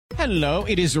Hello,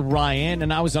 it is Ryan,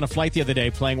 and I was on a flight the other day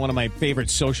playing one of my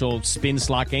favorite social spin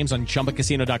slot games on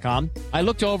ChumbaCasino.com. I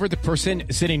looked over at the person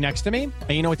sitting next to me, and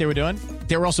you know what they were doing?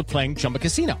 They were also playing Chumba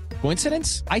Casino.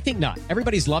 Coincidence? I think not.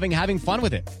 Everybody's loving having fun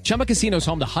with it. Chumba Casino is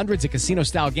home to hundreds of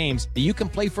casino-style games that you can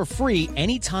play for free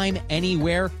anytime,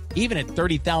 anywhere, even at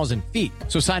 30,000 feet.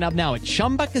 So sign up now at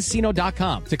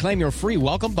ChumbaCasino.com to claim your free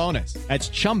welcome bonus. That's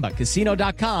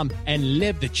ChumbaCasino.com and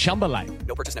live the Chumba life.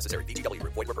 No purchase necessary. VGW.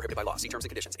 Void where prohibited by law. See terms and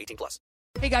conditions. 18+.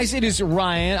 Hey guys, it is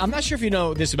Ryan. I'm not sure if you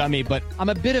know this about me, but I'm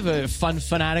a bit of a fun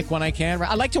fanatic when I can.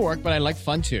 I like to work, but I like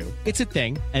fun too. It's a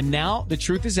thing. And now the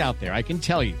truth is out there. I can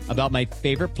tell you about my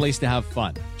favorite place to have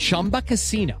fun. Chumba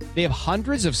Casino. They have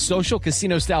hundreds of social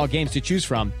casino style games to choose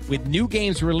from with new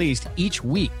games released each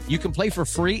week. You can play for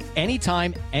free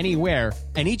anytime, anywhere.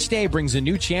 And each day brings a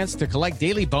new chance to collect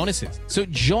daily bonuses. So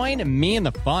join me in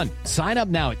the fun. Sign up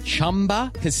now at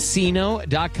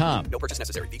ChumbaCasino.com. No purchase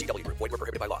necessary. VGW. Void where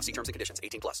prohibited by law. See terms and conditions.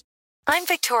 18+. I'm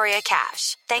Victoria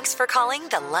Cash. Thanks for calling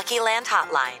the Lucky Land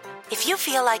Hotline. If you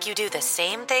feel like you do the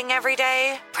same thing every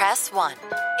day, press 1.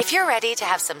 If you're ready to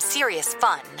have some serious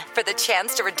fun for the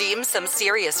chance to redeem some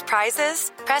serious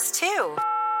prizes, press 2.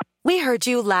 We heard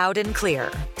you loud and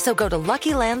clear. So go to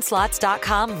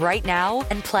LuckyLandSlots.com right now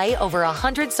and play over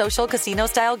 100 social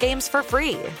casino-style games for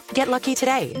free. Get lucky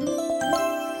today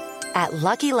at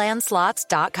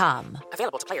LuckyLandSlots.com.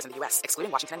 Available to players in the U.S.,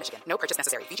 excluding Washington and Michigan. No purchase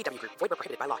necessary. VGW Group. Void where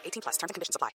prohibited by law. 18+. Terms and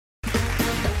conditions apply.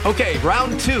 Okay,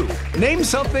 round 2. Name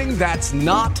something that's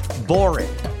not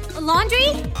boring. A laundry?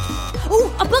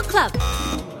 Ooh, a book club.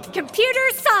 Computer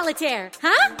solitaire,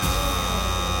 huh?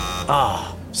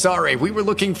 Ah, sorry, we were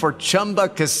looking for Chumba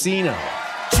Casino.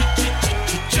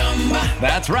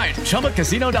 That's right,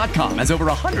 ChumbaCasino.com has over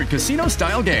 100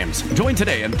 casino-style games. Join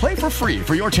today and play for free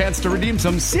for your chance to redeem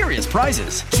some serious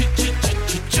prizes.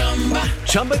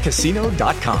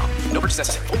 ChumbaCasino.com. No purchase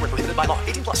necessary. Void where prohibited by law.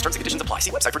 18+. Terms and conditions apply.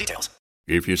 See website for details.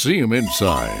 If you see them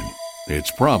inside,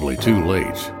 it's probably too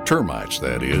late. Termites,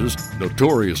 that is.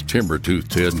 Notorious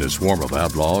timber-toothed Ted and his swarm of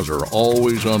outlaws are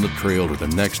always on the trail to the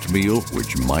next meal,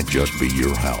 which might just be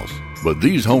your house. But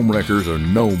these homewreckers are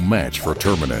no match for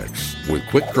Terminex. With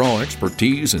quick-draw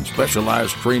expertise and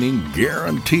specialized training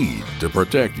guaranteed to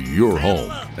protect your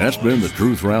home. That's been the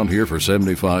truth around here for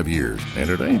 75 years, and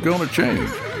it ain't gonna change.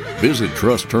 Visit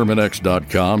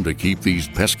TrustTerminex.com to keep these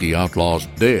pesky outlaws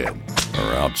dead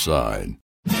or outside.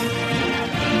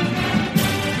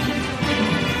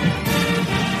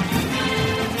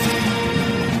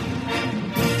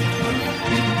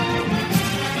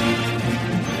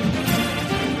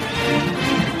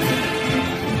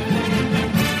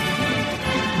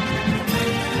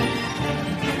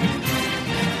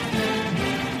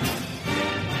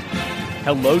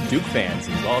 Hello, Duke fans,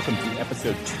 and welcome to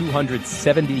episode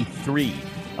 273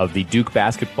 of the Duke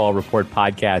Basketball Report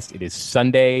podcast. It is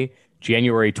Sunday,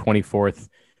 January 24th,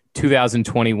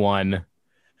 2021,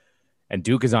 and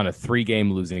Duke is on a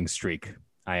 3-game losing streak.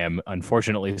 I am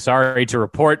unfortunately sorry to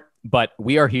report, but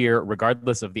we are here,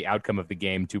 regardless of the outcome of the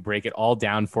game, to break it all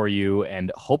down for you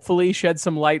and hopefully shed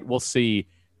some light. We'll see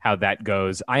how that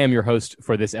goes. I am your host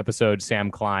for this episode,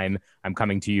 Sam Klein. I'm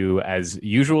coming to you as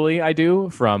usually I do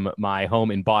from my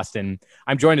home in Boston.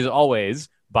 I'm joined as always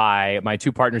by my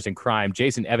two partners in crime.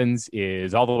 Jason Evans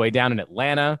is all the way down in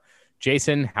Atlanta.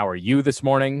 Jason, how are you this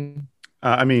morning?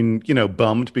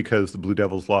 Bummed because the Blue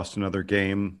Devils lost another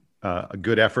game. A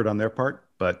good effort on their part,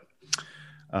 but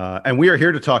and we are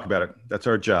here to talk about it. That's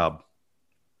our job.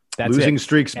 That's Losing it.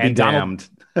 streaks be and damned.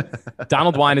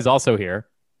 Donald Wine is also here.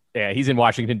 Yeah, he's in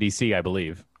Washington, D.C., I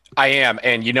believe. I am.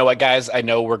 And you know what, guys? I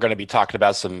know we're going to be talking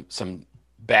about some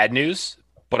bad news,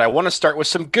 but I want to start with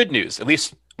some good news, at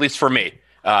least for me.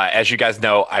 As you guys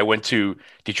know, I went to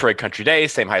Detroit Country Day,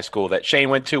 same high school that Shane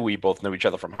went to. We both know each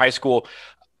other from high school.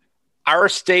 Our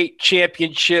state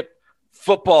championship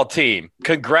football team,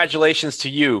 congratulations to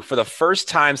you. For the first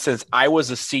time since I was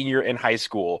a senior in high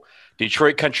school,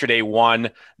 Detroit Country Day won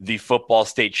the football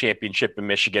state championship in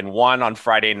Michigan, won on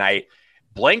Friday night.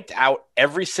 Blanked out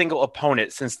every single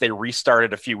opponent since they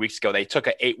restarted a few weeks ago. They took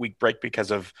an 8-week break because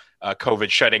of COVID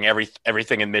shutting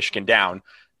everything in Michigan down.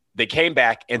 They came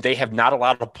back, and they have not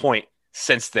allowed a point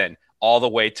since then, all the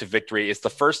way to victory. It's the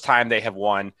first time they have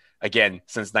won, again,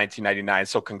 since 1999.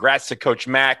 So congrats to Coach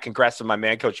Mack. Congrats to my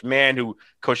man, Coach Mann, who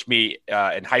coached me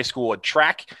in high school at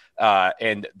track.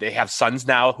 And they have sons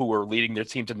now who are leading their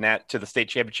team to the state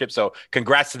championship. So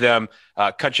congrats to them.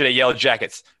 Country Day Yellow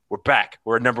Jackets, we're back.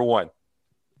 We're number one.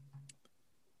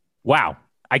 Wow.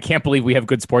 I can't believe we have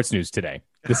good sports news today.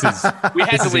 This is we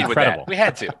had to lead with incredible. that. We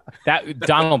had to.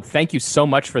 Donald, thank you so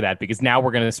much for that, because now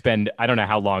we're going to spend I don't know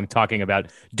how long talking about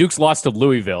Duke's loss to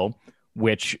Louisville,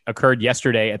 which occurred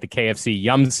yesterday at the KFC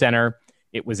Yum Center.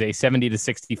 It was a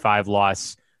 70-65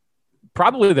 loss.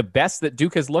 Probably the best that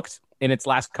Duke has looked in its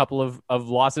last couple of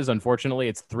losses. Unfortunately,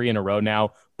 it's 3 in a row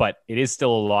now, but it is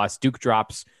still a loss. Duke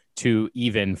drops to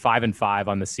even 5-5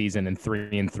 on the season and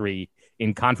 3-3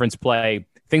 in conference play.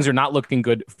 Things are not looking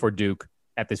good for Duke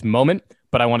at this moment,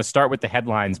 but I want to start with the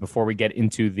headlines before we get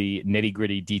into the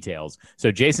nitty-gritty details.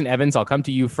 So, Jason Evans, I'll come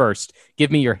to you first.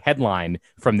 Give me your headline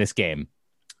from this game.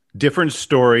 Different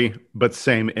story, but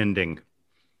same ending.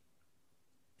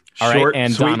 All Short, right,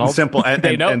 and sweet, Donald, and simple. And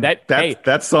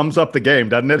that sums up the game,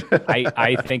 doesn't it?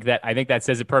 I think that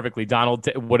says it perfectly. Donald,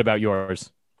 what about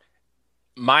yours?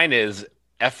 Mine is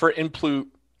effort improves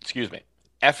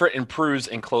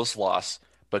in close loss,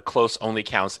 but close only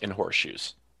counts in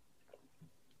horseshoes.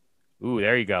 Ooh,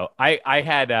 there you go. I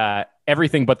had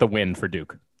everything but the win for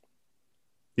Duke.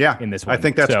 Yeah, in this one. I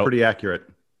think that's pretty accurate.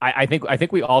 I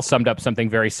think we all summed up something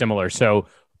very similar. So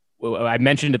I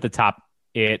mentioned at the top,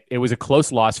 it was a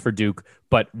close loss for Duke,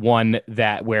 but one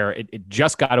that where it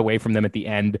just got away from them at the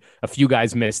end. A few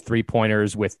guys missed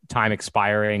 3-pointers with time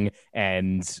expiring,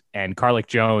 and Carlick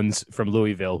Jones from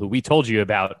Louisville, who we told you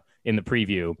about in the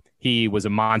preview, he was a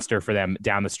monster for them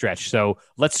down the stretch. So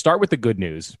let's start with the good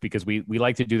news, because we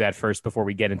like to do that first before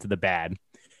we get into the bad.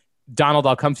 Donald,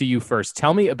 I'll come to you first.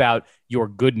 Tell me about your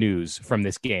good news from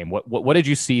this game. What did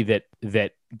you see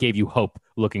that gave you hope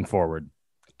looking forward?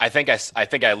 I think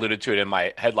I alluded to it in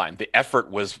my headline. The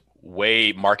effort was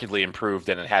way markedly improved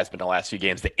than it has been the last few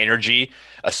games. The energy,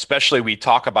 especially we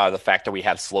talk about the fact that we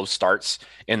had slow starts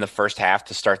in the first half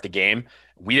to start the game.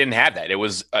 We didn't have that. It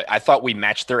was, I thought we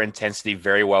matched their intensity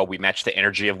very well. We matched the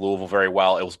energy of Louisville very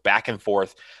well. It was back and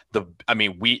forth. The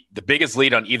biggest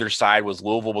lead on either side was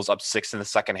Louisville was up 6 in the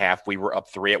second half. We were up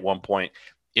 3 at one point.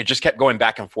 It just kept going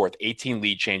back and forth. 18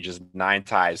 lead changes, 9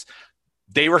 ties.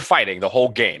 They were fighting the whole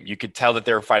game. You could tell that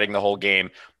they were fighting the whole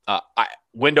game.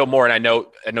 Wendell Moore, and I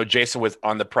know Jason was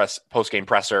on the post-game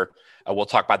presser. We'll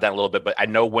talk about that in a little bit, but I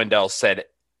know Wendell said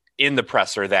in the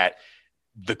presser that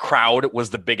the crowd was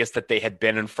the biggest that they had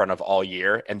been in front of all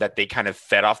year, and that they kind of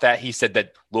fed off that. He said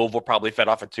that Louisville probably fed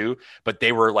off it too, but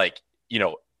they were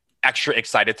extra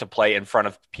excited to play in front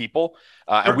of people.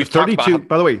 And we've 32,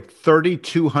 by the way,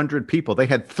 3,200 people. They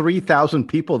had 3,000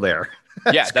 people there.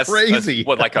 That's crazy.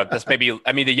 That's maybe.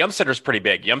 I mean, the Yum Center is pretty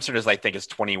big. Yum Center is, I think, is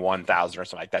 21,000 or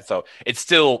something like that. So it's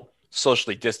still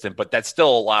socially distant, but that's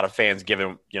still a lot of fans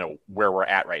given where we're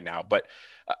at right now. But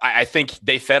I think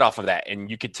they fed off of that, and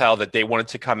you could tell that they wanted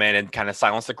to come in and kind of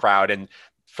silence the crowd. And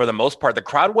for the most part, the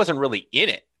crowd wasn't really in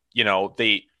it.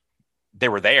 They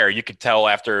were there. You could tell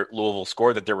after Louisville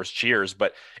scored that there was cheers,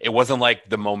 but it wasn't like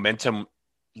the momentum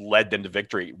led them to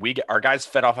victory. Our guys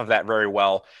fed off of that very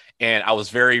well, and I was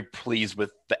very pleased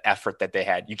with the effort that they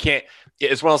had.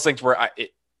 It's one of those things where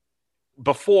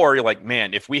before you're like,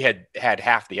 man, if we had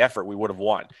half the effort, we would have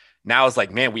won. Now it's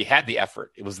like, man, we had the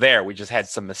effort. It was there. We just had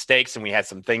some mistakes, and we had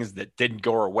some things that didn't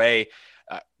go our way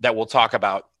that we'll talk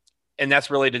about. And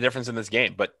that's really the difference in this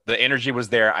game. But the energy was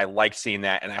there. I like seeing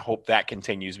that, and I hope that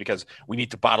continues, because we need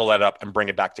to bottle that up and bring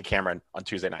it back to Cameron on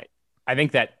Tuesday night. I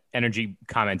think that energy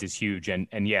comment is huge. And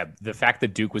yeah, the fact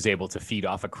that Duke was able to feed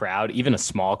off a crowd, even a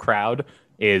small crowd,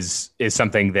 is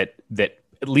something that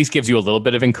at least gives you a little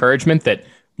bit of encouragement that,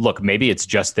 look, maybe it's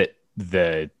just that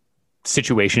the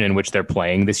situation in which they're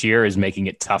playing this year is making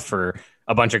it tough for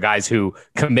a bunch of guys who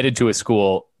committed to a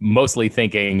school mostly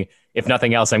thinking, if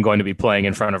nothing else, I'm going to be playing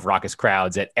in front of raucous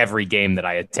crowds at every game that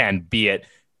I attend, be it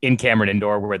in Cameron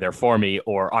Indoor where they're for me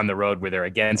or on the road where they're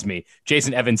against me.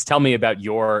 Jason Evans, tell me about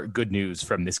your good news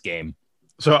from this game.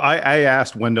 So I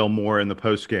asked Wendell Moore in the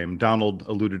post game. Donald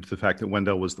alluded to the fact that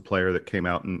Wendell was the player that came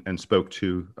out and spoke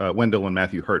to Wendell and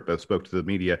Matthew Hurt both spoke to the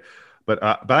media. But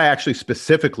I actually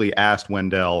specifically asked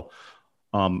Wendell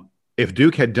if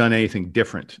Duke had done anything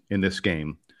different in this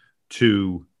game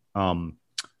to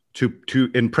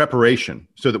in preparation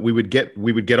so that we would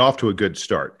get off to a good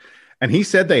start. And he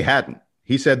said they hadn't.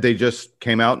 He said they just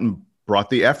came out and brought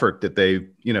the effort that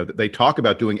they talk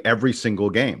about doing every single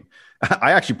game.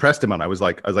 I actually pressed him on. I was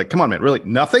like, come on, man, really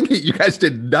nothing? You guys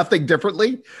did nothing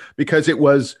differently? Because it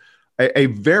was a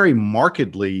very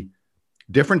markedly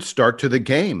different start to the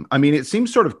game. I mean, it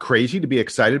seems sort of crazy to be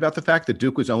excited about the fact that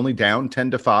Duke was only down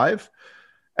 10-5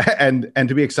 and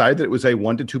to be excited that it was a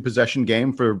 1-2 possession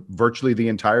game for virtually the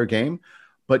entire game.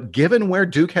 But given where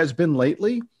Duke has been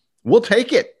lately, we'll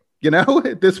take it.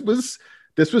 This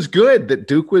was good that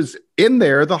Duke was in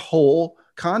there the whole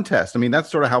contest. I mean, that's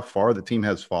sort of how far the team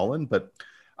has fallen, but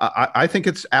I think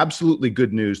it's absolutely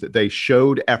good news that they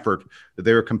showed effort, that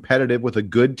they were competitive with a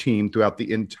good team throughout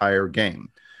the entire game.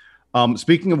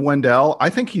 Speaking of Wendell, I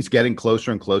think he's getting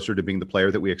closer and closer to being the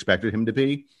player that we expected him to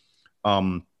be.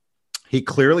 He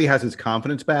clearly has his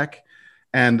confidence back.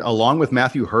 And along with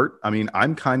Matthew Hurt, I mean, I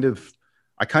kind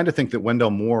of think that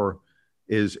Wendell Moore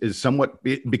is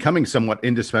becoming somewhat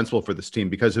indispensable for this team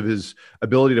because of his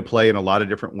ability to play in a lot of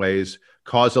different ways,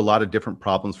 cause a lot of different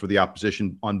problems for the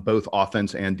opposition on both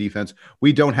offense and defense.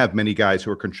 We don't have many guys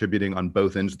who are contributing on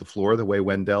both ends of the floor the way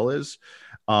Wendell is.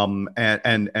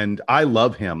 And I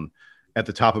love him at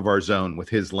the top of our zone with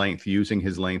his length, using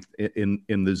his length in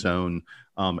the zone.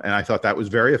 And I thought that was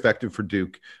very effective for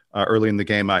Duke early in the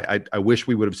game. I wish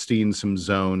we would have seen some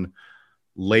zone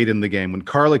late in the game when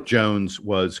Carlik Jones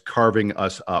was carving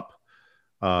us up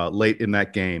late in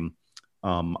that game.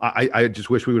 I just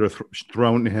wish we would have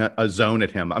thrown a zone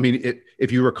at him. I mean,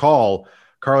 if you recall,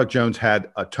 Carlik Jones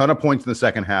had a ton of points in the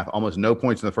second half, almost no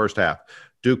points in the first half.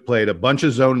 Duke played a bunch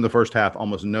of zone in the first half,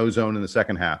 almost no zone in the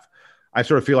second half. I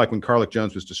sort of feel like when Carlik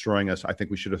Jones was destroying us, I think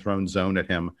we should have thrown zone at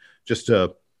him just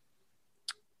to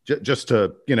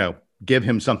give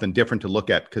him something different to look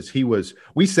at, because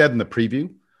we said in the preview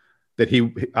that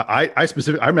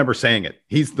I remember saying it.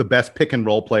 He's the best pick and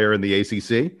roll player in the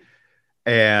ACC,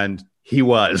 and he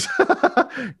was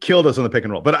killed us on the pick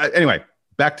and roll. But anyway,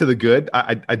 back to the good.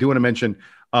 I do want to mention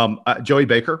Joey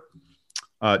Baker.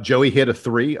 Joey hit a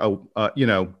three.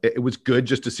 It was good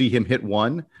just to see him hit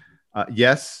one.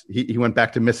 Yes, he went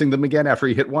back to missing them again after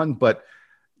he hit one, but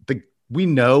we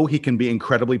know he can be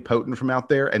incredibly potent from out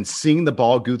there, and seeing the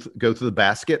ball go through the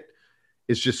basket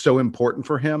is just so important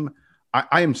for him.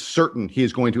 I am certain he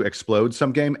is going to explode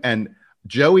some game, and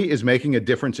Joey is making a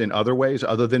difference in other ways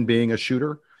other than being a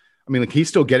shooter. I mean, he's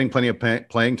still getting plenty of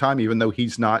playing time, even though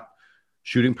he's not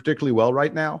shooting particularly well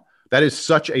right now. That is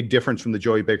such a difference from the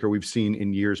Joey Baker we've seen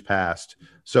in years past.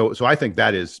 So I think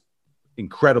that is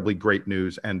incredibly great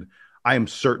news, and I am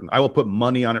certain, I will put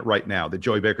money on it right now, that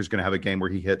Joey Baker is going to have a game where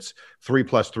he hits 3+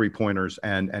 3-pointers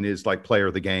and is like player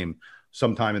of the game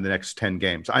sometime in the next 10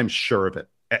 games. I'm sure of it,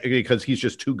 because he's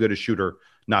just too good a shooter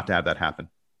not to have that happen.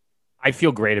 I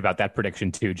feel great about that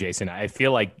prediction too, Jason. I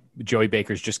feel like Joey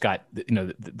Baker's just got,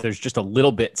 there's just a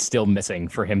little bit still missing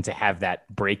for him to have that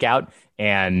breakout.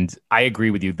 And I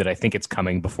agree with you that I think it's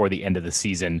coming before the end of the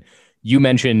season. You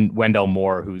mentioned Wendell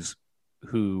Moore,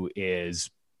 who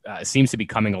seems to be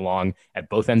coming along at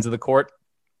both ends of the court.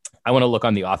 I want to look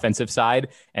on the offensive side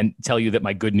and tell you that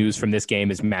my good news from this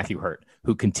game is Matthew Hurt,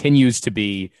 who continues to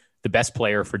be the best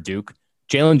player for Duke.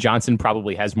 Jalen Johnson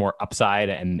probably has more upside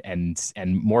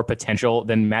and more potential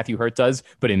than Matthew Hurt does.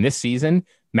 But in this season,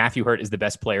 Matthew Hurt is the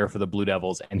best player for the Blue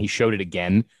Devils, and he showed it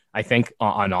again, I think,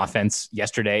 on offense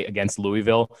yesterday against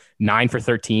Louisville. 9 for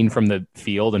 13 from the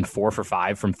field and 4 for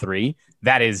 5 from three.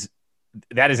 That is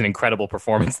an incredible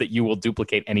performance that you will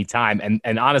duplicate anytime.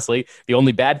 And honestly, the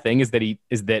only bad thing is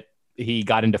that he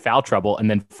got into foul trouble and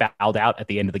then fouled out at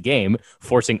the end of the game,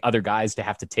 forcing other guys to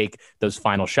have to take those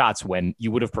final shots when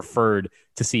you would have preferred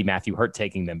to see Matthew Hurt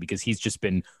taking them, because he's just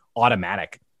been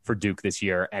automatic for Duke this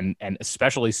year, and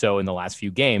especially so in the last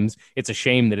few games. It's a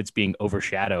shame that it's being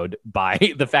overshadowed by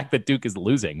the fact that Duke is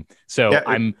losing. So yeah,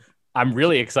 I'm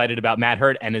really excited about Matt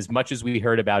Hurt, and as much as we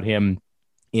heard about him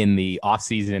in the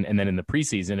offseason and then in the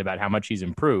preseason about how much he's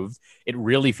improved, it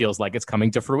really feels like it's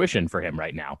coming to fruition for him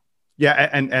right now. Yeah,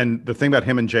 and the thing about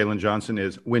him and Jalen Johnson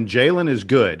is when Jalen is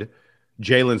good,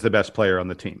 Jalen's the best player on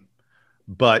the team.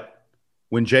 But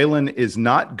when Jalen is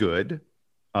not good,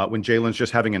 when Jalen's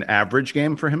just having an average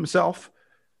game for himself,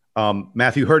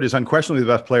 Matthew Hurt is unquestionably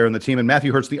the best player on the team, and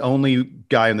Matthew Hurt's the only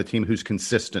guy on the team who's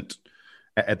consistent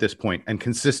at this point. And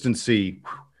consistency,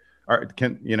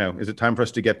 is it time for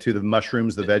us to get to the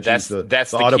mushrooms, the veggies, the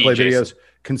autoplay videos?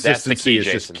 Consistency is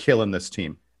just killing this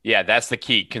team. Yeah, that's the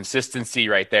key. Consistency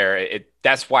right there.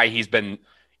 That's why he's been,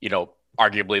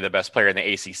 arguably the best player in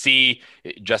the ACC.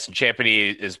 Justin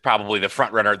Champagnie is probably the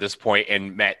front runner at this point,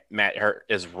 and Matt Hurt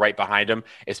is right behind him.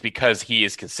 It's because he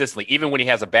is consistently, even when he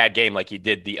has a bad game like he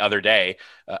did the other day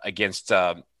against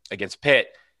Pitt,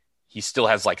 he still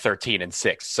has like 13 and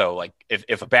 6. So like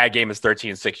if a bad game is 13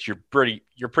 and 6, you're pretty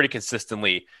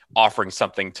consistently offering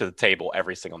something to the table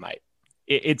every single night.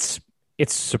 It's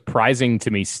surprising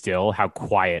to me still how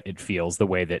quiet it feels, the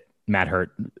way that Matt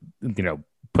Hurt,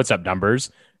 puts up numbers.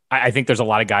 I think there's a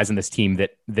lot of guys in this team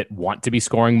that want to be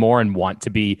scoring more and want to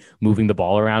be moving the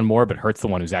ball around more, but Hurt's the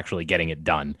one who's actually getting it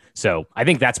done. So I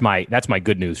think that's my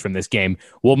good news from this game.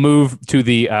 We'll move to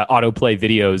the autoplay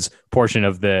videos portion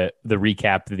of the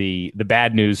recap, the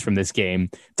bad news from this game.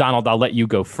 Donald, I'll let you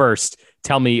go first.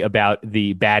 Tell me about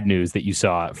the bad news that you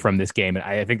saw from this game. And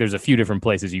I think there's a few different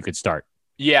places you could start.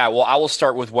 Yeah, well, I will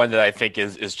start with one that I think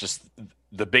is just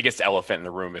the biggest elephant in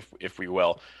the room, if we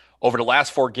will. Over the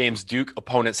last 4 games, Duke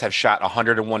opponents have shot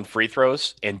 101 free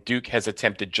throws, and Duke has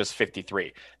attempted just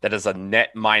 53. That is a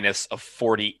net minus of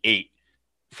 48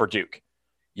 for Duke.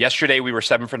 Yesterday, we were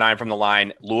 7 for 9 from the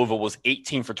line. Louisville was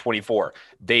 18 for 24.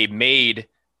 They made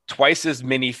twice as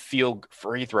many field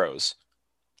free throws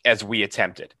as we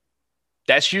attempted.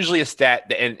 That's usually a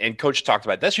stat, and Coach talked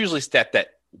about it. That's usually a stat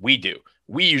that we do.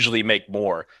 We usually make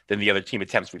more than the other team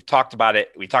attempts. We've talked about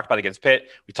it. We talked about it against Pitt.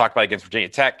 We talked about it against Virginia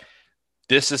Tech.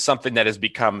 This is something that has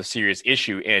become a serious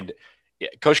issue. And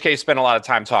Coach K spent a lot of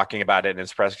time talking about it in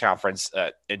his press conference.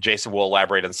 And Jason will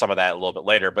elaborate on some of that a little bit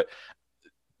later. But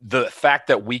the fact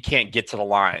that we can't get to the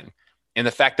line and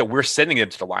the fact that we're sending them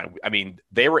to the line, I mean,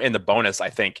 they were in the bonus, I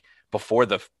think, before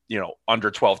the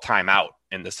under 12 timeout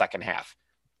in the second half.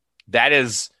 That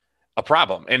is a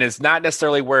problem. And it's not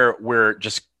necessarily where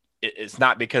it's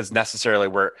not because necessarily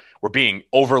we're being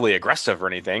overly aggressive or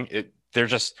anything.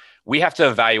 We have to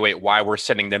evaluate why we're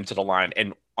sending them to the line.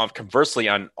 And conversely,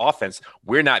 on offense,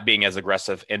 we're not being as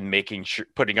aggressive and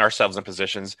putting ourselves in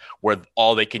positions where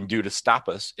all they can do to stop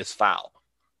us is foul.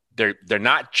 They're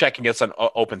not checking us on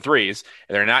open threes,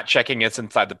 and they're not checking us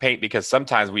inside the paint because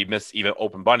sometimes we miss even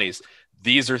open bunnies.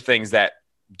 These are things that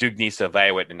Duke needs to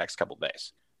evaluate in the next couple of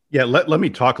days. Yeah, let me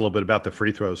talk a little bit about the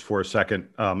free throws for a second.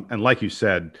 And like you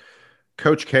said,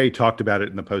 Coach K talked about it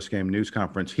in the post-game news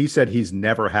conference. He said he's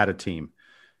never had a team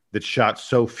that shot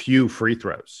so few free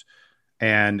throws.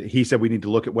 And he said we need to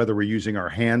look at whether we're using our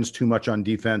hands too much on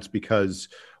defense because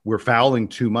we're fouling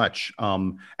too much.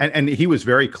 And he was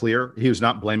very clear. He was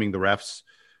not blaming the refs.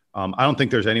 I don't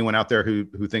think there's anyone out there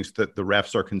who thinks that the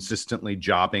refs are consistently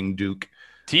jobbing Duke.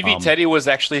 TV Teddy was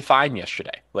actually fine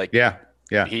yesterday. Yeah.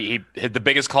 He the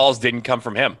biggest calls didn't come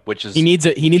from him, which is he needs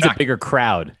a bigger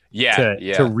crowd.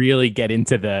 To really get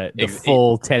into the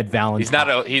full Ted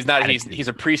Valentine. He's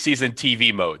a preseason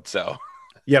TV mode. So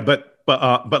yeah, but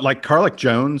like Carlick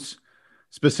Jones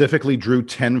specifically drew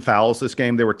 10 fouls this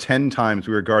game. There were 10 times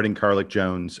we were guarding Carlick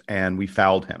Jones and we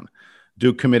fouled him.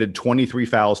 Duke committed 23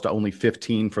 fouls to only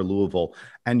 15 for Louisville.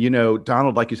 And,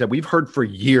 Donald, like you said, we've heard for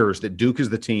years that Duke is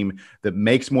the team that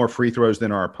makes more free throws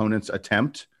than our opponents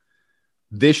attempt.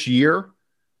 This year,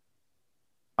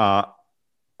 our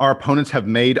opponents have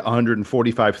made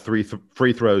 145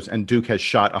 free throws and Duke has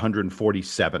shot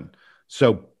 147.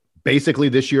 So basically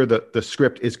this year, the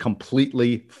script is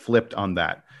completely flipped on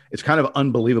that. It's kind of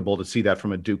unbelievable to see that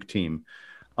from a Duke team.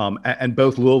 And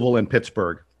both Louisville and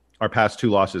Pittsburgh, our past 2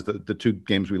 losses, the 2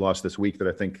 games we lost this week that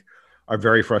I think are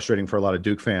very frustrating for a lot of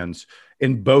Duke fans.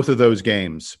 In both of those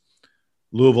games,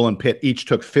 Louisville and Pitt each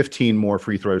took 15 more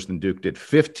free throws than Duke did.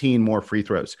 15 more free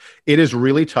throws. It is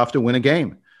really tough to win a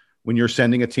game when you're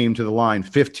sending a team to the line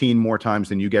 15 more times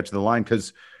than you get to the line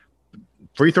because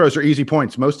free throws are easy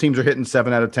points. Most teams are hitting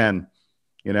 7 out of 10,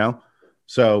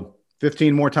 So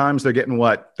 15 more times, they're getting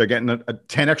what? They're getting a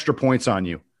 10 extra points on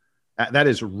you. That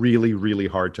is really, really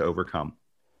hard to overcome.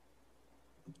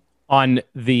 On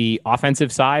the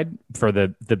offensive side, for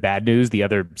the bad news, the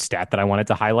other stat that I wanted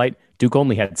to highlight, Duke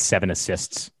only had 7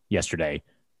 assists yesterday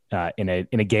in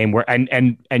a game where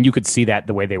and you could see that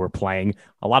the way they were playing,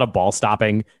 a lot of ball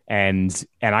stopping, and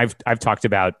I've talked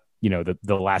about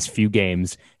the last few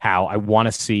games how I want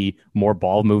to see more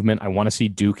ball movement. I want to see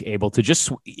Duke able to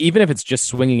just, even if it's just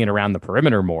swinging it around the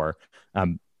perimeter more.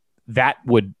 That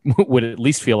would at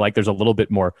least feel like there's a little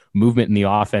bit more movement in the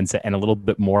offense and a little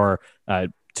bit more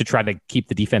to try to keep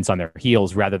the defense on their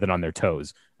heels rather than on their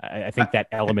toes. I think that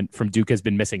element from Duke has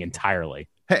been missing entirely.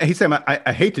 Hey, Sam,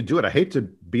 I hate to do it. I hate to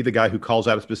be the guy who calls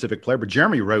out a specific player, but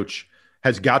Jeremy Roach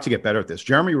has got to get better at this.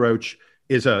 Jeremy Roach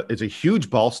is a huge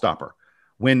ball stopper.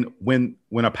 When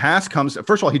a pass comes,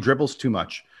 first of all, he dribbles too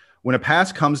much. When a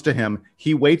pass comes to him,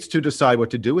 he waits to decide what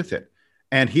to do with it.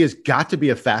 And he has got to be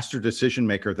a faster decision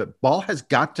maker. The ball has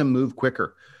got to move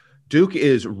quicker. Duke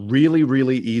is really,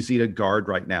 really easy to guard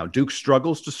right now. Duke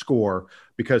struggles to score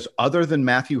because other than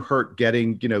Matthew Hurt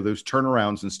getting, those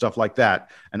turnarounds and stuff like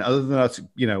that, and other than us,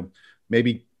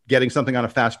 maybe getting something on a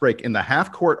fast break in the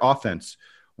half-court offense,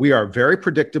 we are very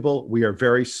predictable, we are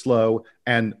very slow,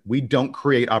 and we don't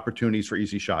create opportunities for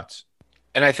easy shots.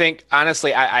 And I think,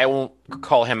 honestly, I won't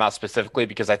call him out specifically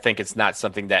because I think it's not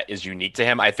something that is unique to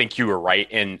him. I think you were right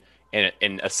in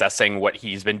assessing what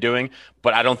he's been doing,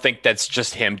 but I don't think that's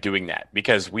just him doing that,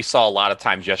 because we saw a lot of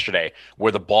times yesterday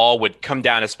where the ball would come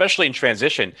down, especially in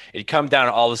transition. It'd come down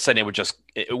and all of a sudden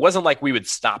it wasn't like we would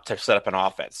stop to set up an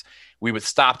offense. We would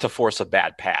stop to force a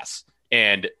bad pass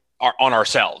on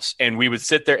ourselves, and we would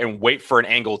sit there and wait for an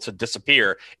angle to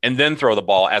disappear and then throw the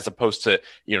ball, as opposed to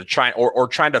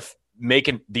trying to make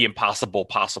the impossible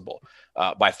possible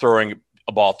by throwing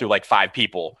a ball through like 5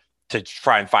 people to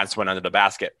try and find someone under the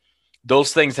basket.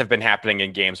 those things have been happening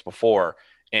in games before.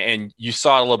 And you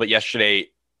saw it a little bit yesterday.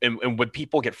 And when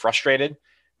people get frustrated,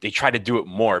 they try to do it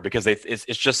more because it's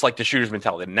just like the shooter's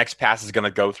mentality. The next pass is going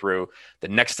to go through. The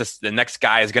next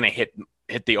guy is going to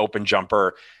hit the open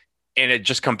jumper, and it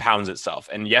just compounds itself.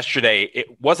 And yesterday,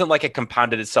 it wasn't like it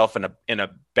compounded itself in a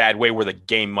bad way where the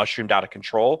game mushroomed out of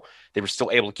control. They were still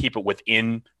able to keep it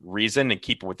within reason and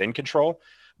keep it within control,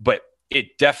 but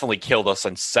it definitely killed us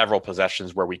on several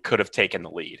possessions where we could have taken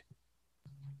the lead.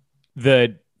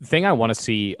 The thing I want to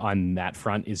see on that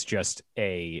front is just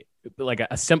a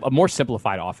more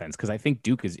simplified offense, because I think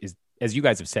Duke is, as you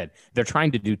guys have said, they're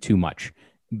trying to do too much,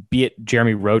 be it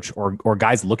Jeremy Roach or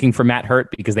guys looking for Matt Hurt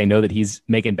because they know that he's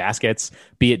making baskets,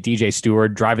 be it DJ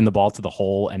Stewart driving the ball to the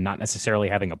hole and not necessarily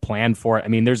having a plan for it. I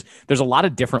mean, there's a lot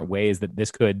of different ways that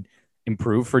this could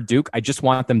improve for Duke. I just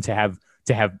want them to have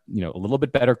a little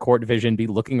bit better court vision, be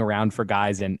looking around for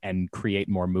guys and create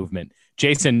more movement.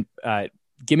 Jason,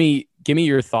 give me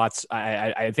your thoughts.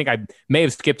 I think I may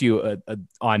have skipped you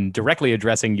on directly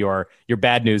addressing your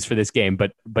bad news for this game,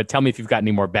 but tell me if you've got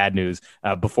any more bad news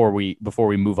before we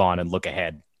move on and look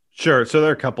ahead. Sure. So there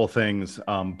are a couple things.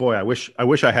 Boy, I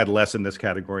wish I had less in this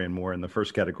category and more in the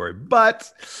first category.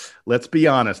 But let's be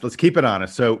honest. Let's keep it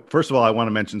honest. So first of all, I want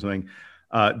to mention something.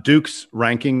 Duke's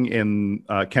ranking in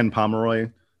Ken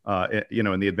Pomeroy,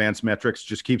 in the advanced metrics,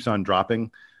 just keeps on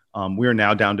dropping. We are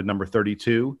now down to number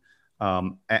 32.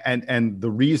 And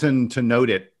the reason to note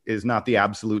it is not the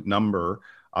absolute number.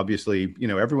 Obviously,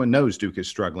 everyone knows Duke is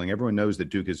struggling. Everyone knows that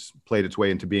Duke has played its way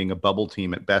into being a bubble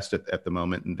team at best at the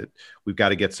moment, and that we've got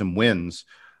to get some wins.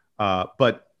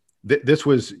 But this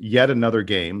was yet another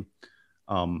game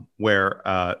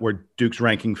where Duke's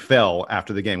ranking fell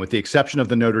after the game, with the exception of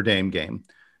the Notre Dame game.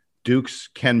 Duke's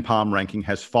Ken Pom ranking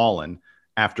has fallen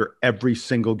after every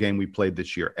single game we played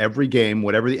this year. Every game,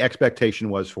 whatever the expectation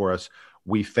was for us,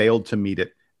 we failed to meet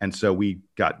it, and so we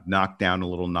got knocked down a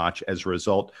little notch as a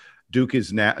result. Duke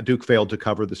failed to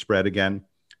cover the spread again.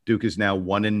 Duke is now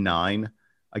 1-9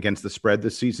 against the spread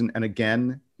this season. And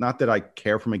again, not that I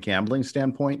care from a gambling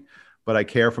standpoint, but I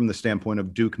care from the standpoint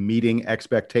of Duke meeting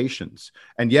expectations.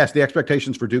 And yes, the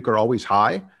expectations for Duke are always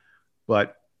high,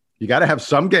 but you got to have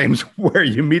some games where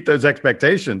you meet those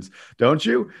expectations, don't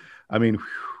you? I mean,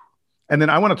 and then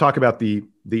I want to talk about the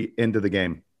end of the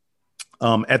game.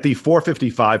 At the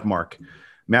 4:55 mark,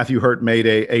 Matthew Hurt made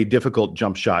a difficult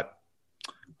jump shot.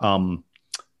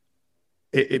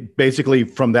 It basically,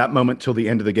 from that moment till the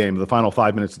end of the game, the final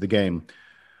 5 minutes of the game,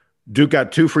 Duke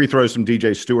got 2 free throws from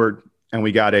DJ Stewart, and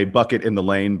we got a bucket in the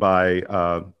lane by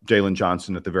Jalen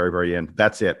Johnson at the very, very end.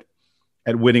 That's it.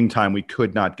 At winning time, we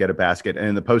could not get a basket. And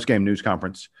in the postgame news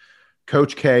conference,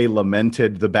 Coach K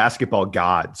lamented the basketball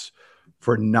gods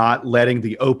for not letting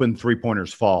the open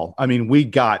three-pointers fall. I mean, we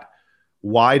got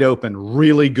wide open,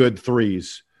 really good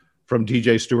threes from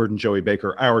DJ Stewart and Joey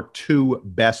Baker, our 2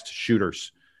 best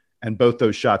shooters, and both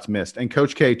those shots missed. And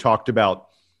Coach K talked about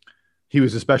he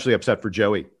was especially upset for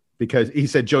Joey because he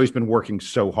said Joey's been working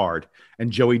so hard, and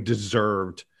Joey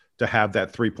deserved to have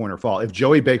that three-pointer fall. If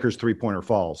Joey Baker's three-pointer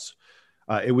falls,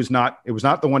 it was not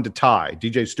the one to tie.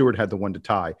 DJ Stewart had the one to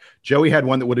tie. Joey had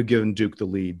one that would have given Duke the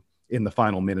lead in the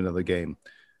final minute of the game.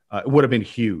 It would have been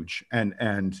huge,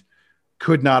 and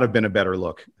could not have been a better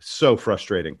look. So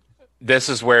frustrating. This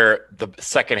is where the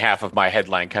second half of my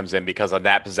headline comes in, because on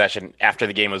that possession, after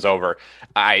the game was over,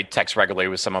 I text regularly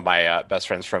with some of my best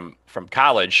friends from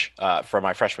college, from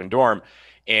my freshman dorm.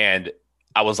 And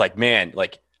I was like, man,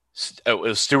 like it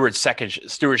was Stewart's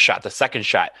shot. The second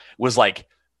shot was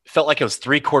felt like it was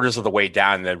 3/4 of the way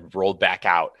down and then rolled back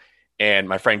out. And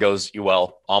my friend goes,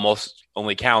 well, almost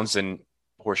only counts in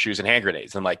horseshoes and hand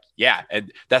grenades. I'm like, yeah.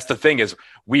 And that's the thing, is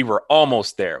we were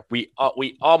almost there. We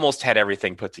almost had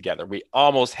everything put together. We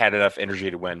almost had enough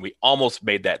energy to win. We almost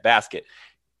made that basket.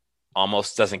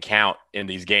 Almost doesn't count in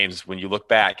these games. When you look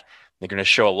back, they're going to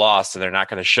show a loss, and they're not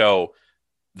going to show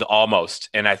the almost.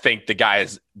 And I think the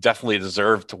guys definitely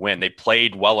deserved to win. They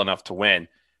played well enough to win,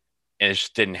 and it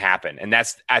just didn't happen. And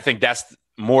I think that's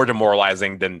more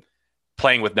demoralizing than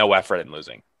playing with no effort and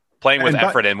losing. Playing with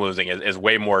effort and losing is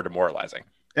way more demoralizing.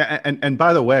 And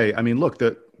by the way, I mean, look,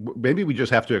 maybe we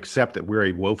just have to accept that we're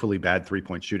a woefully bad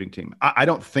three-point shooting team. I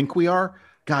don't think we are.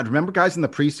 God, remember, guys, in the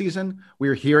preseason, we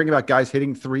were hearing about guys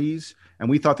hitting threes, and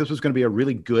we thought this was going to be a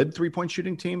really good three-point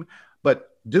shooting team. But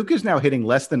Duke is now hitting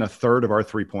less than a third of our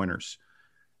three-pointers.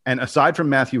 And aside from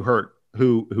Matthew Hurt,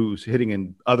 who's hitting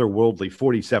an otherworldly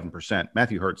 47%,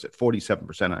 Matthew Hurt's at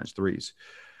 47% on his threes.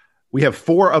 We have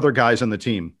 4 other guys on the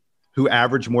team who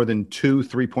average more than 2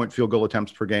 3-point field goal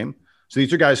attempts per game. So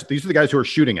these are the guys who are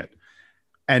shooting it.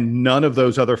 And none of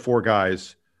those other 4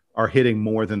 guys are hitting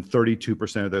more than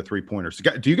 32% of their three-pointers.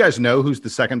 Do you guys know who's the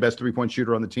second best three-point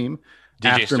shooter on the team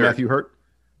after Stewart. Matthew Hurt?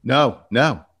 No.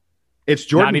 It's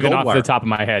Jordan Not even Goldwire. off the top of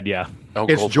my head, yeah.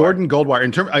 It's Jordan Goldwire.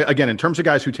 In terms of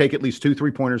guys who take at least 2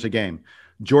 3-pointers a game,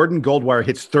 Jordan Goldwire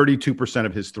hits 32%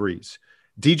 of his threes.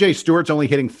 DJ Stewart's only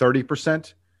hitting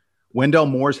 30%. Wendell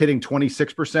Moore's hitting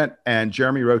 26%, and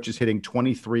Jeremy Roach is hitting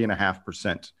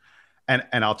 23.5%.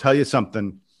 And I'll tell you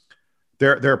something.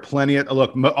 There are plenty of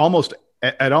almost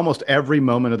every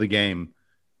moment of the game,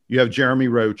 you have Jeremy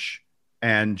Roach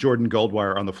and Jordan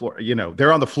Goldwire on the floor.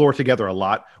 They're on the floor together a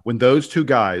lot. When those two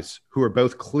guys, who are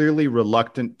both clearly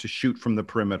reluctant to shoot from the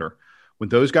perimeter, when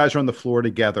those guys are on the floor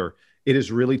together, it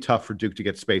is really tough for Duke to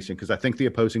get spacing, because I think the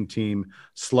opposing team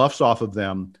sloughs off of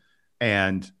them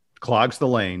and clogs the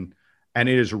lane. And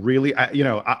it is really,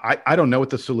 I don't know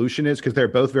what the solution is, because they're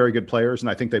both very good players,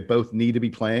 and I think they both need to be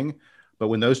playing. But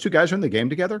when those two guys are in the game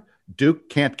together, Duke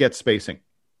can't get spacing.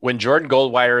 When Jordan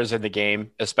Goldwire is in the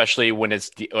game, especially when it's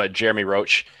Jeremy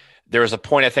Roach, there was a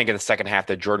point, I think, in the second half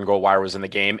that Jordan Goldwire was in the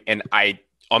game. And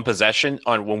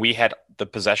when we had the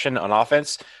possession on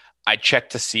offense, I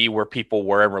checked to see where people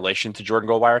were in relation to Jordan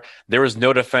Goldwire. There was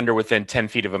no defender within 10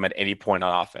 feet of him at any point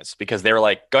on offense, because they were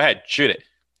like, go ahead, shoot it.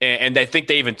 And I think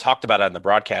they even talked about it on the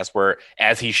broadcast, where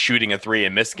as he's shooting a three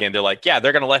and missing it, they're like, yeah,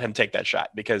 they're going to let him take that shot,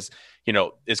 because,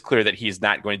 it's clear that he's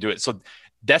not going to do it. So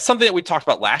that's something that we talked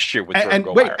about last year with Jordan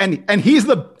Goldwire. And he's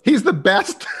the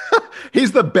best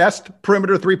he's the best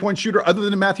perimeter 3-point shooter other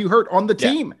than Matthew Hurt on the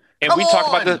team. And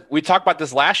we talked about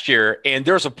this last year, and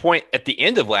there was a point at the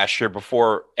end of last year,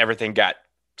 before everything got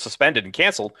suspended and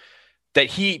canceled, that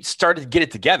he started to get it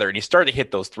together, and he started to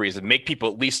hit those threes and make people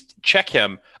at least check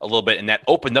him a little bit. And that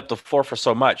opened up the floor for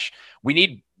so much. We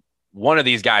need one of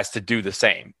these guys to do the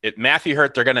same. Matthew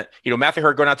Hurt, Matthew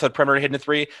Hurt going out to the perimeter hitting a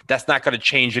three, that's not going to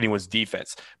change anyone's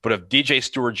defense. But if DJ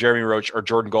Stewart, Jeremy Roach, or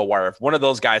Jordan Goldwire, if one of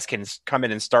those guys can come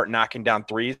in and start knocking down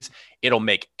threes, it'll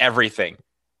make everything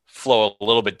flow a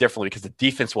little bit differently, because the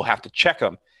defense will have to check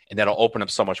them, and that'll open up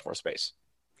so much more space.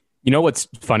 You know what's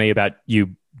funny about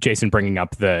you, Jason, bringing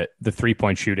up the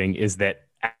 3-point shooting is that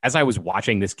as I was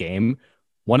watching this game,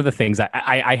 one of the things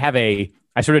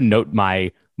I sort of note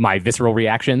my visceral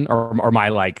reaction or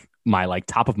my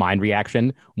top of mind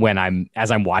reaction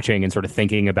as I'm watching and sort of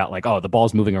thinking about the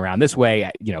ball's moving around this way.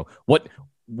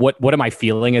 What am I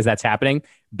feeling as that's happening?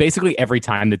 Basically, every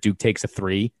time that Duke takes a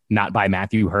three, not by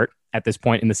Matthew Hurt at this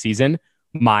point in the season,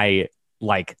 my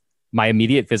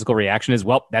immediate physical reaction is,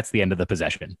 well, that's the end of the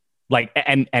possession.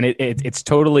 It's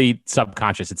totally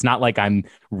subconscious. It's not like I'm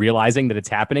realizing that it's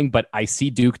happening, but I see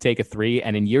Duke take a three.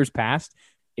 And in years past,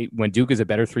 when Duke is a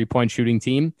better 3-point shooting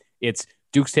team, it's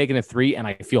Duke's taking a three, and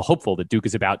I feel hopeful that Duke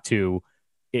is about to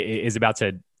make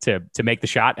the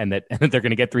shot, and that they're going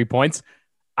to get 3 points.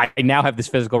 I now have this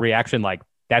physical reaction, like,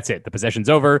 that's it. The possession's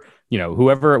over.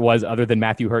 Whoever it was other than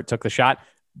Matthew Hurt took the shot.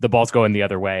 The ball's going the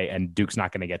other way, and Duke's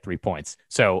not going to get 3 points.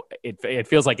 So it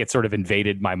feels like it's sort of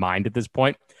invaded my mind at this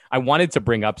point. I wanted to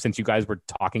bring up, since you guys were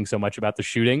talking so much about the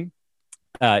shooting,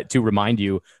 to remind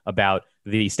you about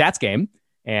the stats game,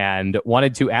 and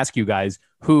wanted to ask you guys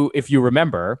who, if you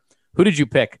remember, who did you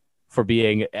pick for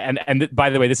being, and by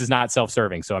the way, this is not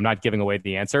self-serving, so I'm not giving away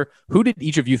the answer. Who did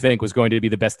each of you think was going to be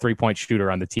the best 3-point shooter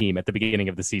on the team at the beginning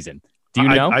of the season? Do you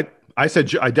know? I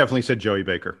definitely said Joey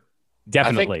Baker.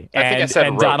 Definitely. I think I said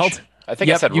Roach. Donald? I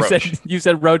think I said Roach. You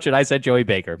said Roach, and I said Joey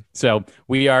Baker. So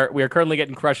we are currently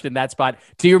getting crushed in that spot.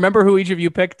 Do you remember who each of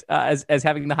you picked as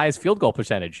having the highest field goal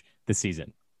percentage this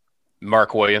season?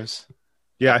 Mark Williams.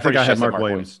 Yeah, I think I had Mark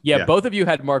Williams. Yeah, both of you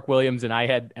had Mark Williams, and I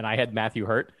had Matthew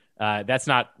Hurt. That's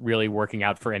not really working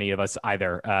out for any of us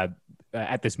either.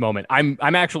 At this moment, I'm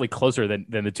actually closer than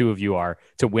the two of you are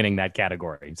to winning that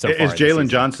category. So is Jalen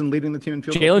Johnson leading the team in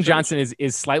field goal? Jalen Johnson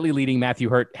is slightly leading Matthew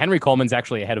Hurt. Henry Coleman's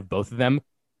actually ahead of both of them,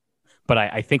 but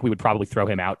I think we would probably throw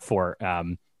him out for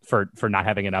not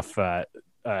having enough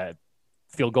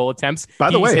field goal attempts. By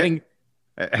the way,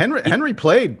 Henry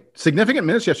played significant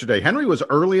minutes yesterday. Henry was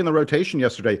early in the rotation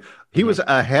yesterday. He was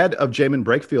ahead of Jamin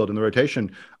Brakefield in the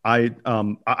rotation.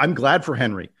 I'm glad for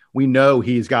Henry. We know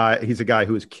he's a guy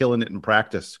who is killing it in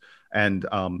practice. And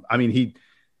he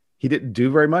didn't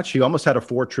do very much. He almost had a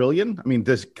 4 trillion. I mean,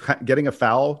 does getting a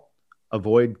foul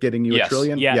avoid getting you a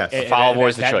trillion? Yeah, yes. Foul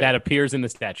avoids the trillion. That appears in the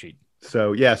stat sheet.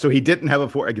 So he didn't have a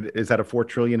 4. Is that a 4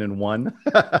 trillion and one?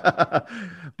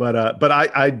 But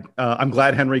I'm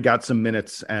glad Henry got some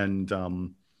minutes, and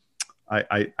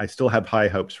I still have high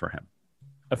hopes for him.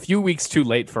 A few weeks too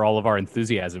late for all of our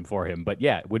enthusiasm for him, but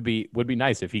yeah, it would be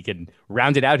nice if he can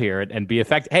round it out here and be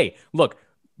effective. Hey, look,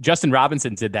 Justin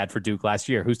Robinson did that for Duke last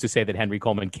year. Who's to say that Henry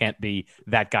Coleman can't be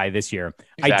that guy this year?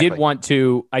 Exactly. I did want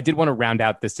to round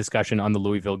out this discussion on the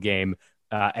Louisville game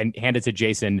and hand it to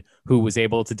Jason, who was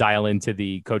able to dial into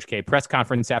the Coach K press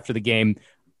conference after the game.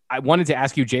 I wanted to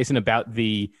ask you, Jason, about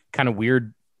the kind of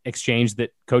weird exchange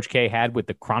that Coach K had with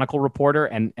the Chronicle reporter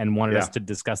and wanted us to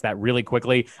discuss that really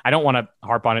quickly. I don't want to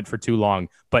harp on it for too long,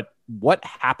 but what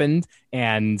happened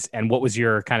and what was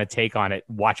your kind of take on it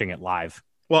watching it live?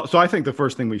 Well, so I think the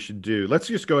first thing we should do, let's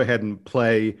just go ahead and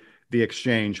play the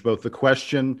exchange, both the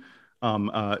question.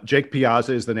 Jake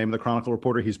Piazza is the name of the Chronicle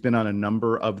reporter. He's been on a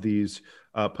number of these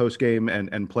post-game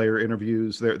and player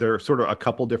interviews. There are sort of a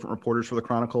couple different reporters for the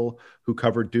Chronicle who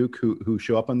cover Duke who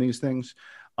show up on these things.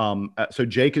 So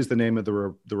Jake is the name of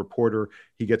the reporter.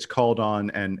 He gets called on,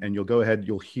 and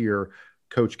you'll hear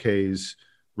Coach K's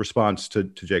response to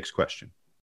Jake's question.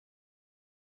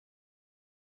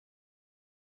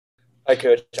 Hi,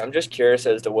 Coach. I'm just curious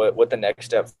as to what the next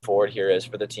step forward here is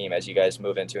for the team as you guys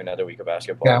move into another week of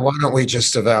basketball. Yeah, why don't we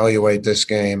just evaluate this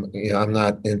game? I'm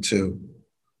not into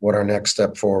what our next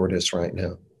step forward is right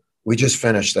now. We just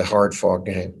finished a hard-fought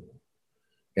game.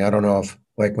 I don't know if,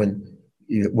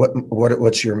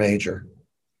 what's your major?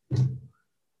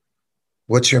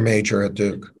 What's your major at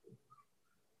Duke?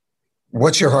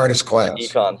 What's your hardest class?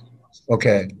 Econ.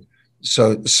 Okay.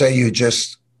 So say you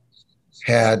just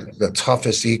had the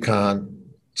toughest econ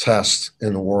test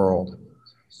in the world,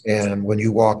 and when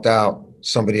you walked out,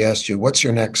 somebody asked you, what's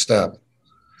your next step?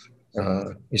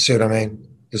 You see what I mean?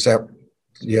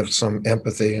 You have some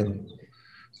empathy and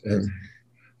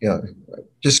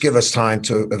just give us time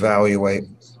to evaluate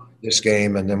this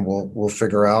game, and then we'll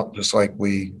figure out, just like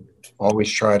we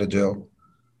always try to do,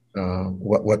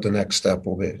 what the next step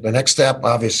will be. The next step,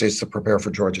 obviously, is to prepare for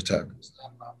Georgia Tech.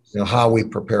 How we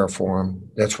prepare for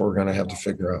them, that's what we're going to have to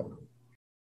figure out.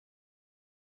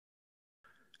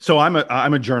 So I'm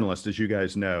a journalist, as you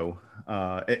guys know.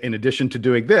 In addition to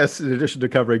doing this, in addition to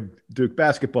covering Duke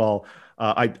basketball,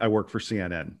 I work for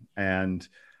CNN. And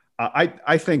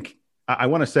I think I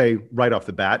want to say right off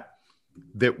the bat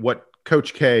that what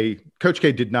Coach K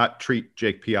did not treat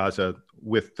Jake Piazza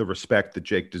with the respect that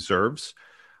Jake deserves.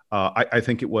 I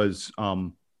think it was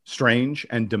strange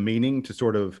and demeaning to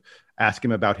sort of ask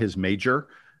him about his major.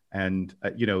 And,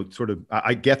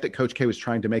 I get that Coach K was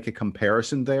trying to make a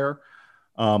comparison there,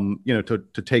 to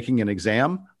taking an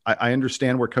exam. I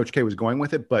understand where Coach K was going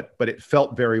with it, but it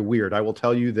felt very weird. I will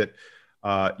tell you that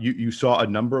you saw a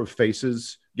number of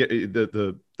faces.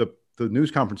 The news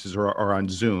conferences are on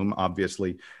Zoom,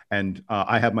 obviously. And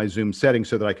I have my Zoom setting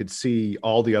so that I could see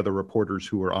all the other reporters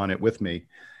who were on it with me,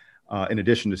 in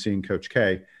addition to seeing Coach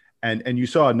K. And you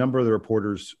saw a number of the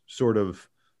reporters sort of,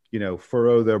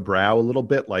 furrow their brow a little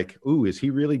bit, like, ooh, is he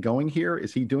really going here?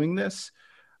 Is he doing this?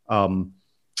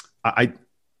 I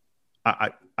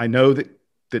know that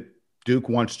Duke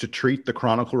wants to treat the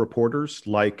Chronicle reporters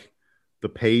like the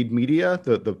paid media,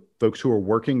 the folks who are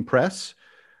working press.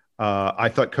 I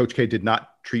thought Coach K did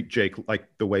not treat Jake like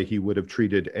the way he would have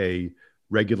treated a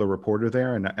regular reporter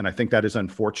there, and I think that is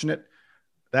unfortunate.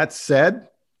 That said,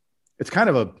 it's kind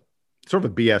of a sort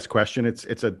of a BS question. It's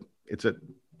a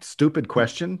stupid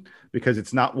question because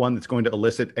it's not one that's going to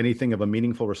elicit anything of a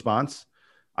meaningful response.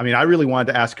 I mean, I really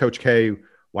wanted to ask Coach K,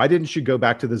 why didn't you go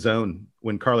back to the zone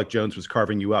when Carlik Jones was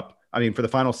carving you up? I mean, for the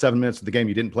final 7 minutes of the game,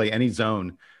 you didn't play any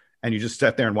zone, and you just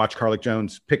sat there and watched Carlik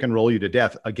Jones pick and roll you to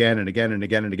death again and again and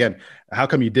again and again. How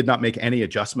come you did not make any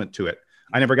adjustment to it?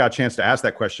 I never got a chance to ask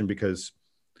that question because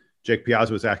Jake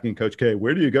Piazza was asking Coach K,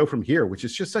 where do you go from here? Which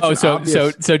is just such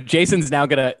obvious... So Jason's now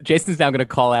gonna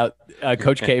call out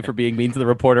Coach K for being mean to the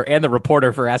reporter and the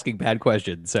reporter for asking bad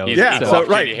questions. So he's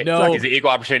an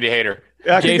equal opportunity hater.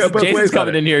 Yeah, Jason's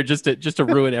coming in here just to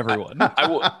ruin everyone.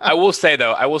 I will say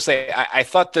I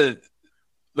thought the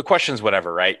questions,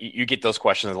 whatever, right? You get those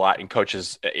questions a lot, and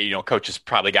coaches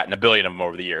probably gotten a billion of them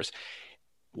over the years.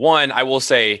 One, I will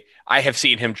say I have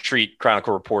seen him treat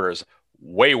Chronicle reporters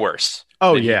way worse.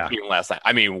 Oh yeah, last night.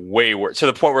 I mean, way worse, to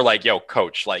the point where like, yo,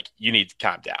 coach, like you need to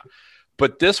calm down.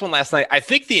 But this one last night, I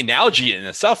think the analogy in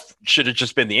itself should have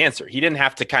just been the answer. He didn't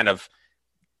have to kind of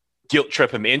guilt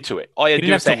trip him into it. All you had to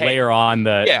do is say, layer on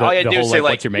all you had to do is say,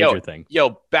 like, what's your major thing?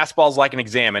 Yo, basketball's like an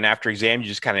exam, and after exam, you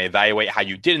just kind of evaluate how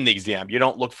you did in the exam. You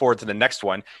don't look forward to the next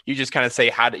one. You just kind of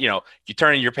say, you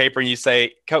turn in your paper and you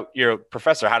say, coach, your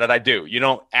professor, how did I do? You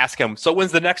don't ask him, so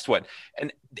when's the next one?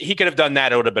 And he could have done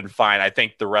that. It would have been fine. I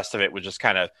think the rest of it was just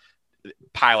kind of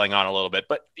piling on a little bit.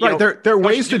 But there are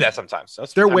ways to do that sometimes.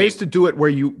 There are ways to do it where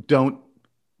you don't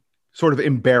sort of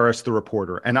embarrass the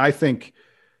reporter. And I think,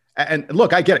 and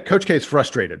look, I get it. Coach K is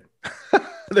frustrated.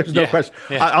 There's no question.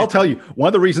 Yeah. I'll tell you, one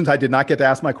of the reasons I did not get to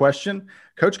ask my question,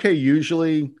 Coach K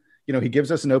usually, he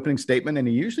gives us an opening statement and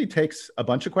he usually takes a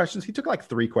bunch of questions. He took like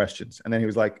 3 questions and then he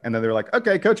was like, and then they're like,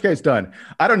 okay, Coach K's done.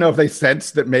 I don't know if they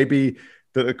sensed that maybe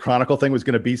the Chronicle thing was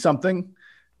going to be something.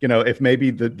 If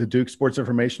maybe the Duke Sports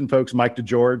Information folks, Mike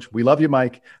DeGeorge, we love you,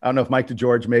 Mike. I don't know if Mike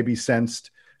DeGeorge maybe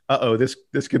sensed, this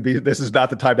is not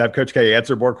the time to have Coach K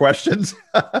answer more questions.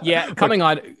 Yeah, coming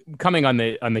on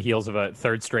the heels of a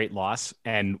third straight loss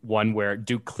and one where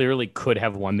Duke clearly could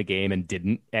have won the game and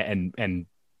didn't, and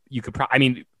you could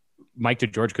Mike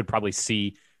DeGeorge could probably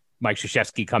see Mike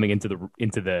Krzyzewski coming into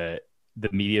the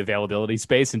media availability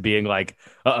space and being like,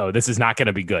 this is not going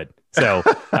to be good. So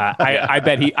I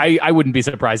bet I wouldn't be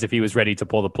surprised if he was ready to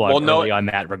pull the plug early on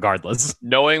that regardless.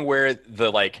 Knowing where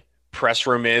the press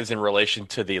room is in relation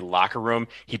to the locker room,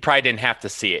 he probably didn't have to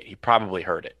see it. He probably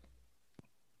heard it.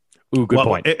 Ooh, good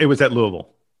point. It was at Louisville.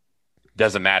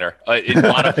 Doesn't matter. In a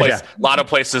lot of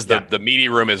places, the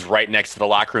media room is right next to the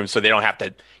locker room, so they don't have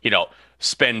to,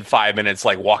 spend 5 minutes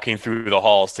walking through the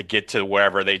halls to get to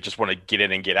wherever they just want to get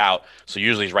in and get out. So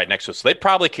usually he's right next to us. So they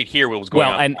probably could hear what was going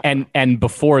on. Well, and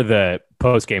before the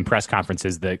post-game press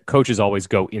conferences, the coaches always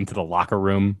go into the locker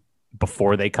room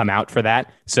before they come out for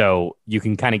that. So you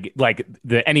can kind of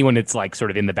get anyone that's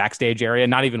sort of in the backstage area,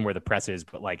 not even where the press is,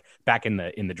 but back in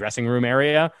the dressing room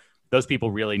area, those people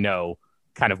really know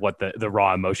kind of what the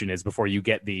raw emotion is before you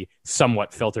get the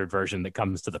somewhat filtered version that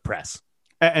comes to the press.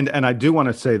 And I do want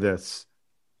to say this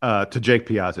to Jake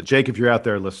Piazza. Jake, if you're out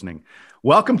there listening,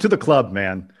 welcome to the club,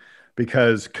 man,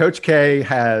 because Coach K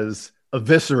has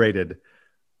eviscerated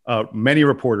many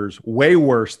reporters way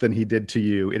worse than he did to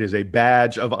you. It is a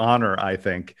badge of honor, I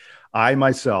think. I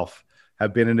myself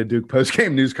have been in a Duke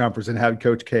postgame news conference and had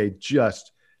Coach K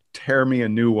just tear me a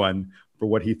new one for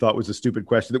what he thought was a stupid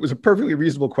question. It was a perfectly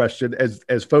reasonable question.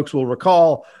 As folks will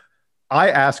recall,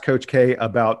 I asked Coach K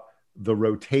about the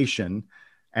rotation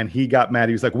and he got mad.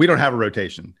 He was like, we don't have a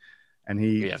rotation. And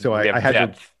I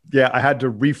had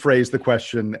to rephrase the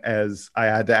question as I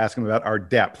had to ask him about our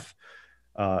depth.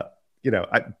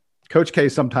 Coach K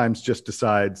sometimes just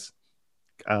decides,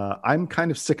 I'm kind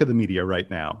of sick of the media right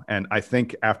now. And I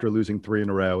think after losing 3 in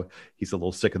a row, he's a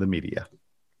little sick of the media.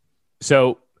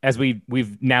 So as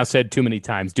we've now said too many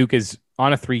times, Duke is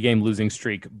on a 3-game losing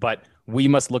streak, but we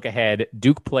must look ahead.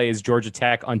 Duke plays Georgia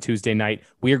Tech on Tuesday night.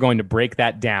 We are going to break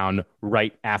that down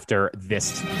right after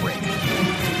this break.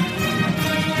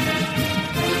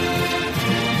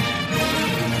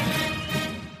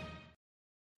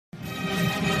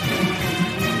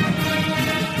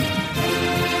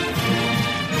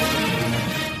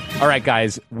 All right,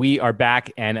 guys, we are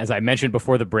back. And as I mentioned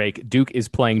before the break, Duke is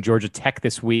playing Georgia Tech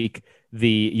this week.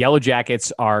 The Yellow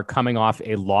Jackets are coming off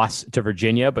a loss to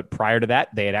Virginia, but prior to that,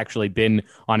 they had actually been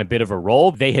on a bit of a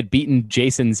roll. They had beaten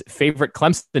Jason's favorite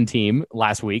Clemson team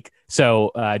last week.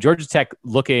 So Georgia Tech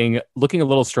looking a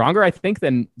little stronger, I think,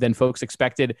 than folks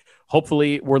expected.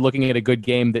 Hopefully, we're looking at a good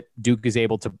game that Duke is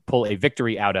able to pull a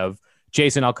victory out of.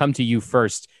 Jason, I'll come to you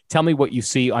first. Tell me what you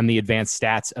see on the advanced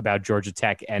stats about Georgia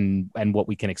Tech and what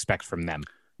we can expect from them.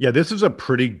 Yeah, this is a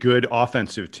pretty good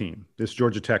offensive team, this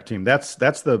Georgia Tech team. That's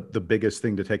the biggest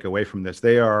thing to take away from this.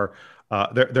 They are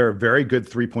they're a very good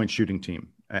 3-point shooting team.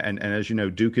 And as you know,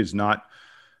 Duke is not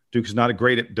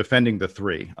great at defending the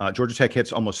 3. Georgia Tech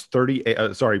hits almost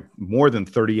more than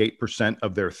 38%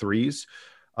 of their threes.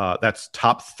 That's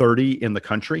top 30 in the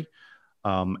country.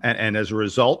 And as a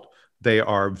result, they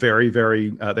are very, very,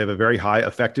 they have a very high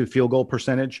effective field goal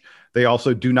percentage. They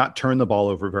also do not turn the ball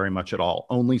over very much at all.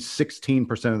 Only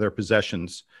 16% of their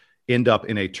possessions end up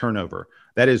in a turnover.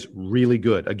 That is really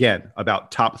good. Again,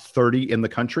 about top 30 in the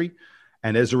country.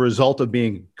 And as a result of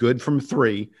being good from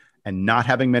 3 and not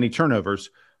having many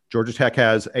turnovers, Georgia Tech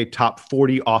has a top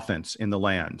 40 offense in the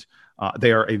land.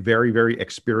 They are a very, very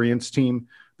experienced team.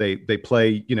 They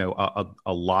play,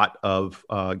 a lot of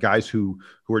guys who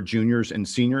are juniors and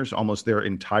seniors. Almost their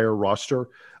entire roster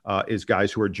is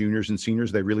guys who are juniors and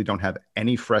seniors. They really don't have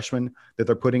any freshmen that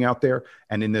they're putting out there.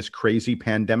 And in this crazy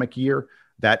pandemic year,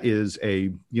 that is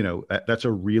that's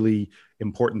a really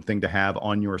important thing to have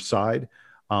on your side.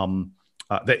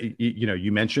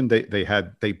 You mentioned they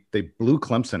blew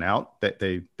Clemson out. That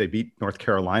they beat North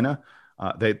Carolina.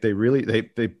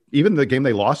 They even the game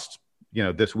they lost,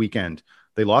 this weekend.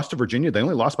 They lost to Virginia. They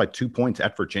only lost by 2 points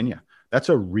at Virginia. That's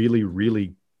a really,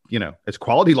 really, as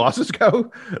quality losses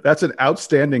go, that's an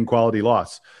outstanding quality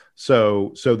loss.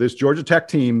 So this Georgia Tech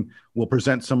team will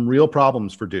present some real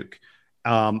problems for Duke.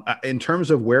 In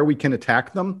terms of where we can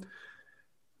attack them,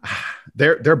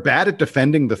 they're bad at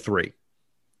defending the 3.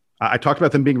 I talked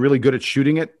about them being really good at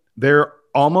shooting it. They're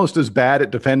almost as bad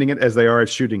at defending it as they are at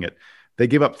shooting it. They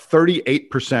gave up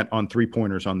 38% on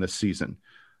 3-pointers on this season,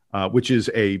 which is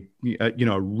a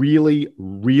really,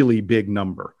 really big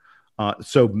number.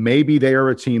 So maybe they are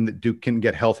a team that Duke can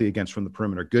get healthy against from the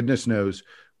perimeter. Goodness knows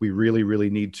we really,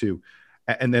 really need to.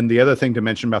 And then the other thing to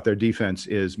mention about their defense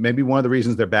is maybe one of the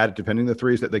reasons they're bad at defending the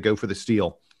three is that they go for the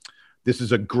steal. This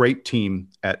is a great team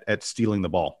at stealing the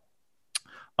ball.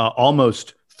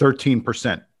 Almost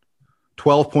 13%,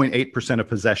 12.8% of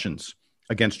possessions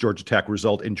against Georgia Tech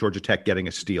result in Georgia Tech getting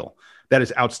a steal. That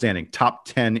is outstanding. Top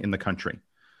 10 in the country.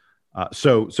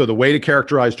 So the way to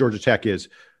characterize Georgia Tech is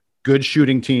good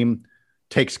shooting team,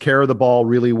 takes care of the ball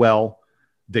really well,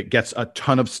 that gets a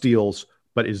ton of steals,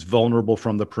 but is vulnerable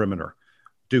from the perimeter.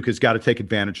 Duke has got to take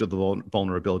advantage of the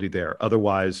vulnerability there.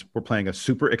 Otherwise, we're playing a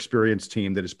super experienced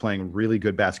team that is playing really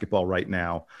good basketball right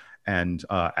now. And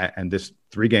this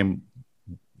 3-game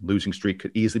losing streak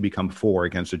could easily become 4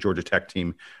 against a Georgia Tech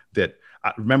team that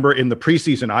remember in the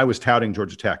preseason, I was touting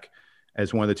Georgia Tech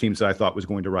as one of the teams that I thought was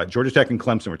going to rise. Georgia Tech and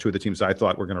Clemson were two of the teams I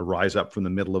thought were going to rise up from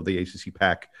the middle of the ACC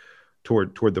pack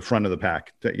toward the front of the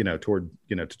pack,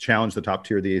 to challenge the top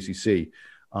tier of the ACC.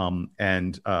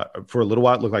 For a little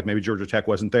while, it looked like maybe Georgia Tech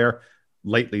wasn't there.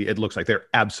 Lately, it looks like they're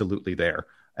absolutely there.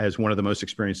 As one of the most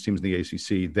experienced teams in the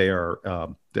ACC, they are.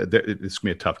 It's going to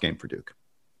be a tough game for Duke.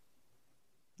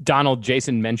 Donald,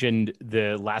 Jason mentioned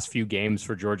the last few games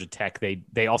for Georgia Tech.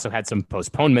 They also had some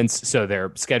postponements, so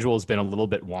their schedule has been a little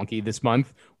bit wonky this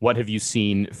month. What have you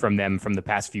seen from them from the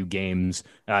past few games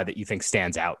that you think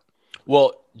stands out?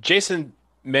 Well, Jason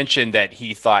mentioned that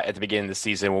he thought at the beginning of the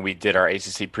season when we did our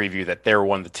ACC preview that they were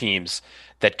one of the teams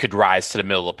that could rise to the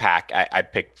middle of the pack. I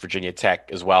picked Virginia Tech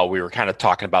as well. We were kind of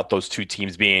talking about those two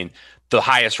teams being the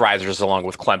highest risers along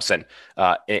with Clemson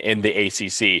in the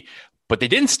ACC. But they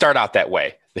didn't start out that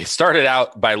way. They started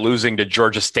out by losing to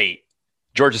Georgia State,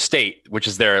 which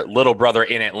is their little brother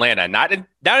in Atlanta, not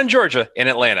in Georgia, in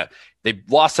Atlanta. They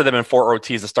lost to them in 4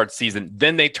 OTs to start the season.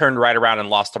 Then they turned right around and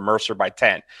lost to Mercer by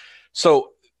 10.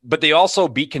 So, but they also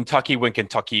beat Kentucky when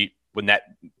that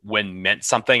win meant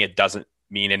something. It doesn't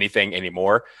mean anything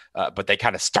anymore. But they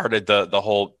kind of started the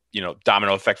whole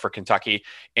domino effect for Kentucky.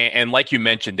 And like you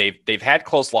mentioned, they've had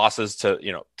close losses to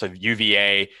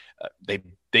UVA.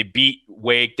 They beat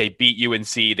Wake, they beat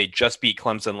UNC, they just beat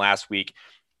Clemson last week.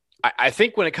 I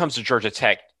think when it comes to Georgia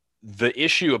Tech, the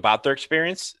issue about their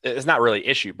experience is not really an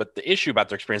issue, but the issue about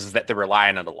their experience is that they're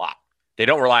relying on a lot. They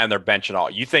don't rely on their bench at all.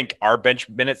 You think our bench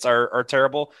minutes are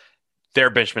terrible? Their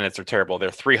bench minutes are terrible. They're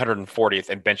 340th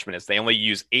in bench minutes. They only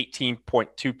use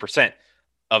 18.2%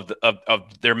 of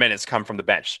their minutes come from the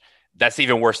bench. That's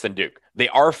even worse than Duke. They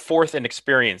are 4th in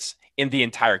experience in the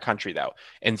entire country, though.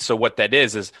 And so what that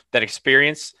is that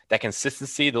experience, that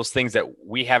consistency, those things that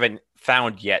we haven't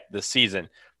found yet this season,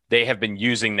 they have been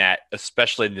using that,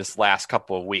 especially in this last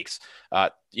couple of weeks.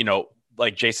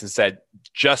 Like Jason said,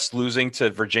 just losing to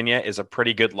Virginia is a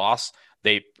pretty good loss.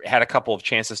 They had a couple of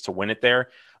chances to win it there.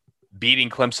 Beating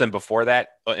Clemson before that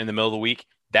in the middle of the week,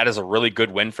 that is a really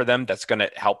good win for them. That's going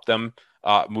to help them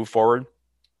move forward.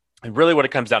 And really what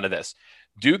it comes down to this,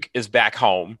 Duke is back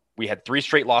home. We had 3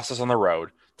 straight losses on the road.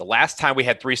 The last time we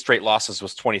had 3 straight losses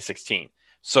was 2016.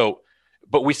 So,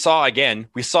 but we saw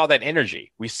that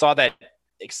energy. We saw that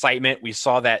excitement. We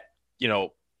saw that,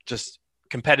 just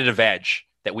competitive edge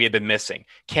that we had been missing.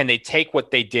 Can they take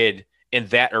what they did in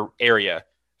that area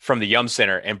from the Yum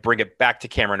Center and bring it back to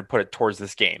Cameron and put it towards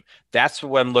this game? That's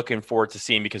what I'm looking forward to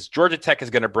seeing, because Georgia Tech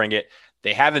is going to bring it.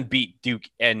 They haven't beat Duke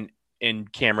in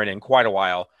Cameron in quite a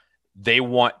while. They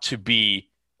want to be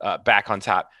back on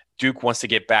top. Duke wants to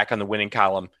get back on the winning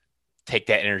column, take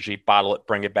that energy, bottle it,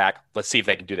 bring it back. Let's see if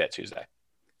they can do that Tuesday.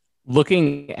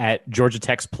 Looking at Georgia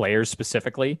Tech's players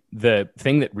specifically, the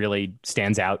thing that really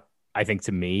stands out, I think,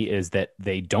 to me, is that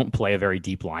they don't play a very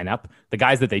deep lineup. The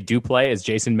guys that they do play, as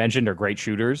Jason mentioned, are great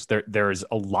shooters. There's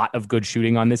a lot of good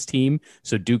shooting on this team.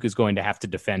 So Duke is going to have to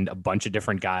defend a bunch of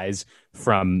different guys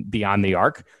from beyond the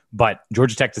arc. But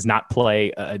Georgia Tech does not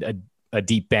play a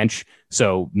deep bench.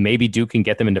 So maybe Duke can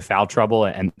get them into foul trouble,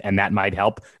 and that might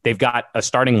help. They've got a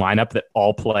starting lineup that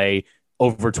all play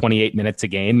over 28 minutes a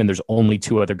game, and there's only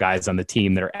 2 other guys on the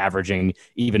team that are averaging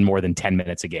even more than 10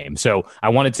 minutes a game. So I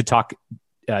wanted to talk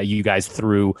you guys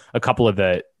through a couple of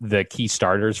the key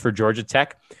starters for Georgia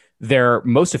Tech. Their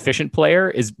most efficient player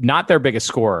is not their biggest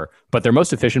scorer, but their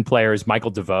most efficient player is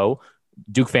Michael DeVoe.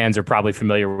 Duke fans are probably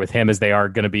familiar with him, as they are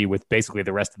going to be with basically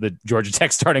the rest of the Georgia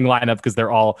Tech starting lineup, because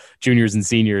they're all juniors and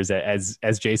seniors, as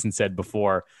Jason said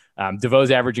before.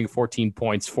 DeVoe's averaging 14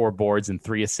 points, 4 boards, and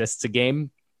 3 assists a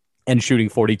game, and shooting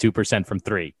 42% from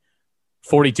 3.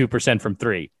 42% from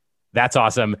 3. That's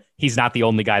awesome. He's not the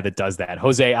only guy that does that.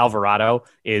 Jose Alvarado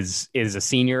is a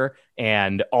senior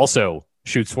and also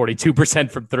shoots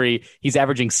 42% from three. He's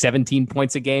averaging 17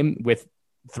 points a game with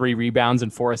 3 rebounds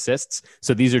and 4 assists.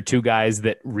 So these are two guys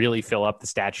that really fill up the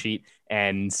stat sheet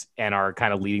and are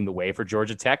kind of leading the way for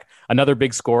Georgia Tech. Another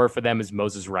big scorer for them is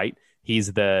Moses Wright.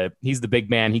 He's the big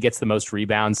man. He gets the most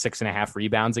rebounds, 6.5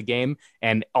 rebounds a game,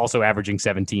 and also averaging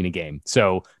 17 a game.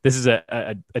 So this is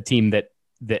a team that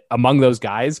among those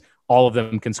guys, all of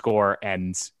them can score,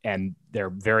 and they're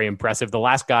very impressive. The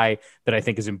last guy that I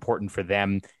think is important for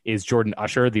them is Jordan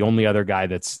Usher, the only other guy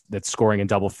that's scoring in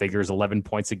double figures, 11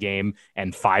 points a game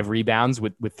and 5 rebounds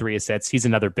with 3 assists. He's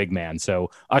another big man.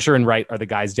 So Usher and Wright are the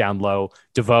guys down low.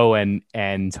 DeVoe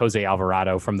and Jose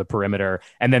Alvarado from the perimeter,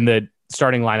 and then the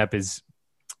starting lineup is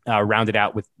rounded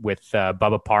out with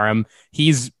Bubba Parham.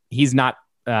 He's not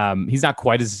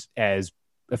quite as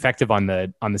effective on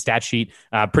the stat sheet.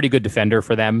 Pretty good defender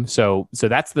for them. So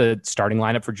that's the starting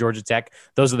lineup for Georgia Tech.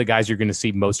 Those are the guys you're going to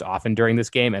see most often during this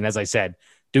game. And as I said,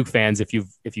 Duke fans, if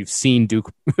you've seen Duke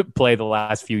play the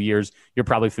last few years, you're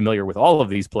probably familiar with all of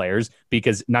these players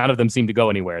because none of them seem to go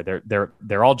anywhere.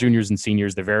 They're all juniors and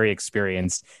seniors. They're very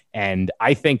experienced, and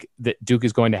I think that Duke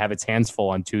is going to have its hands full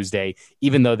on Tuesday,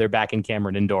 even though they're back in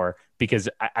Cameron Indoor. Because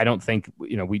I don't think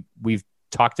we've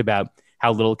talked about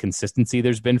how little consistency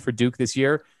there's been for Duke this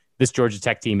year. This Georgia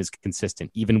Tech team is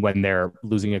consistent, even when they're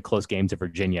losing a close game to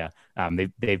Virginia.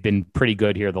 They've been pretty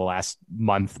good here the last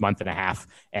month and a half,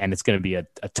 and it's going to be a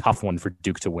tough one for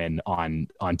Duke to win on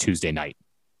Tuesday night.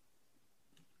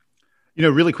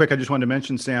 Really quick, I just wanted to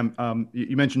mention, Sam,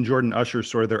 you mentioned Jordan Usher,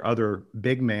 sort of their other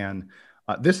big man.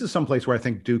 This is someplace where I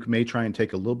think Duke may try and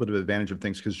take a little bit of advantage of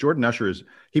things because Jordan Usher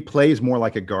he plays more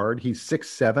like a guard. He's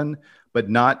 6'7", but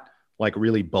not like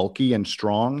really bulky and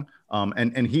strong.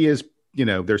 And he is,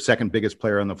 their second biggest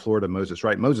player on the floor to Moses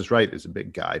Wright. Moses Wright is a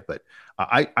big guy, but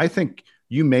I think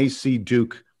you may see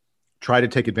Duke try to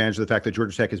take advantage of the fact that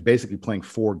Georgia Tech is basically playing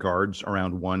 4 guards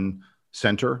around 1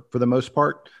 center for the most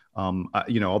part. All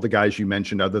the guys you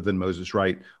mentioned other than Moses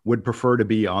Wright would prefer to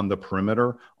be on the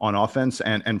perimeter on offense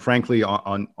and frankly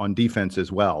on defense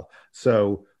as well.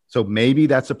 So maybe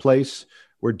that's a place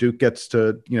where Duke gets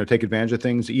to, take advantage of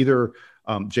things. Either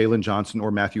Jalen Johnson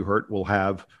or Matthew Hurt will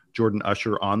have Jordan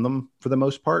Usher on them for the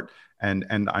most part. And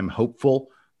I'm hopeful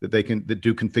that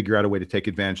Duke can figure out a way to take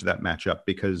advantage of that matchup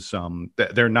because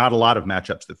there are not a lot of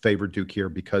matchups that favor Duke here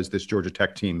because this Georgia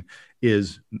Tech team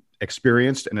is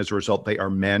experienced. And as a result, they are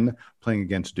men playing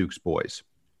against Duke's boys.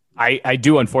 I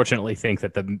do unfortunately think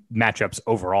that the matchups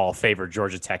overall favor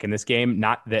Georgia Tech in this game.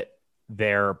 Not that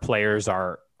their players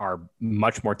are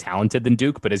much more talented than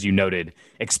Duke, but as you noted,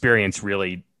 experience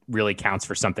really counts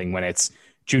for something when it's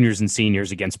juniors and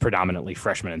seniors against predominantly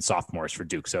freshmen and sophomores for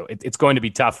Duke. So it's going to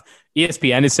be tough.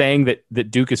 ESPN is saying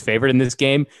that Duke is favored in this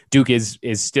game. Duke is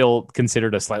still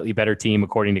considered a slightly better team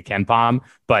according to KenPom,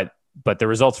 but the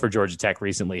results for Georgia Tech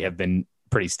recently have been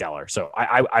pretty stellar. So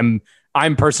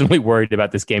I'm personally worried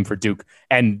about this game for Duke.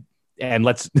 And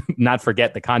let's not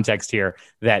forget the context here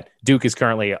that Duke is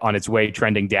currently on its way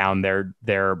trending down.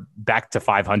 They're back to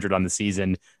 500 on the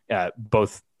season,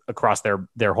 both across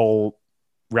their whole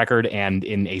record and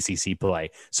in ACC play.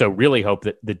 So really hope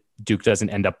that the Duke doesn't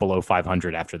end up below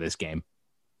 500 after this game.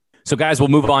 So guys, we'll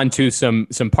move on to some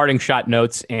parting shot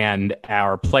notes and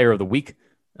our player of the week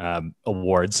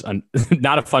awards.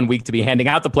 Not a fun week to be handing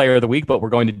out the player of the week, but we're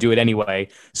going to do it anyway.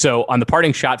 So on the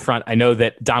parting shot front, I know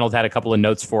that Donald had a couple of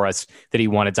notes for us that he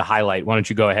wanted to highlight. Why don't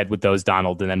you go ahead with those,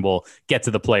 Donald, and then we'll get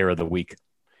to the player of the week.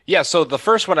 Yeah, so the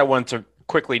first one I wanted to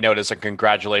quickly notice, and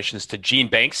congratulations to Gene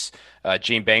Banks.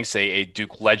 Gene Banks, a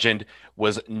Duke legend,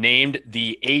 was named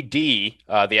the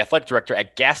AD, the athletic director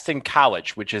at Gaston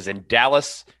College, which is in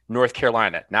Dallas, North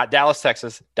Carolina. Not Dallas,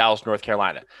 Texas, Dallas, North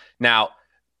Carolina. Now,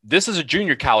 this is a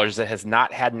junior college that has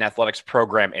not had an athletics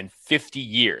program in 50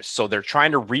 years. So they're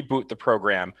trying to reboot the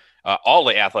program, all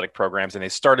the athletic programs, and they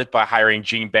started by hiring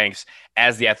Gene Banks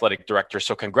as the athletic director.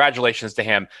 So congratulations to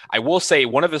him. I will say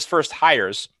one of his first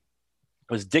hires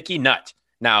was Dickie Nutt.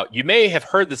 Now, you may have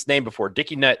heard this name before.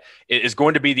 Dickie Nutt is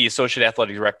going to be the associate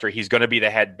athletic director. He's going to be the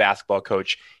head basketball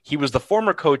coach. He was the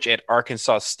former coach at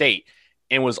Arkansas State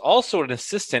and was also an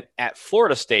assistant at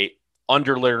Florida State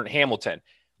under Leonard Hamilton.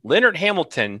 Leonard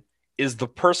Hamilton is the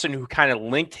person who kind of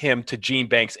linked him to Gene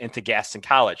Banks into Gaston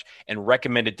College and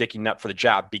recommended Dickie Nutt for the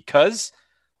job because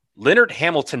Leonard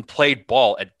Hamilton played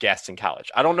ball at Gaston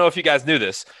College. I don't know if you guys knew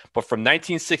this, but from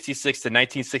 1966 to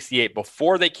 1968,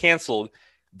 before they canceled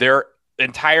their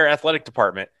entire athletic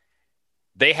department,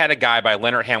 they had a guy by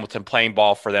Leonard Hamilton playing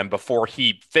ball for them before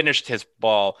he finished his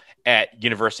ball at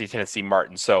University of Tennessee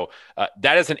Martin. So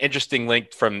that is an interesting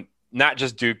link from not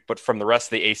just Duke, but from the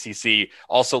rest of the ACC.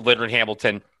 Also, Leonard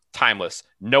Hamilton timeless.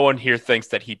 No one here thinks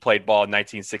that he played ball in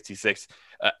 1966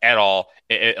 at all,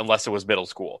 unless it was middle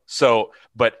school. So,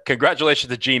 but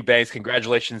congratulations to Gene Banks.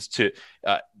 Congratulations to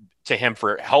him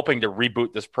for helping to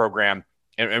reboot this program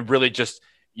and really just,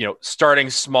 starting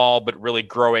small, but really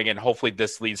growing. And hopefully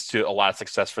this leads to a lot of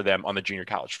success for them on the junior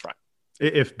college front.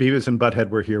 If Beavis and Butthead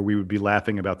were here, we would be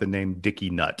laughing about the name Dickie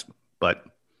Nutt, but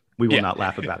we will not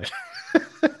laugh about it.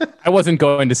 I wasn't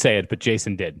going to say it, but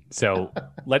Jason did. So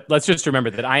let's just remember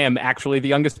that I am actually the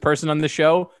youngest person on the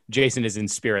show. Jason is in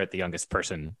spirit the youngest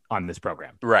person on this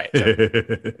program. Right.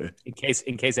 So, in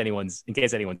case anyone's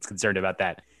concerned about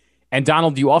that. And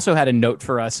Donald, you also had a note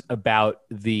for us about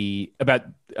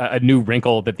a new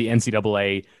wrinkle that the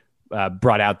NCAA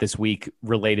brought out this week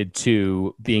related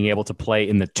to being able to play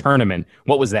in the tournament.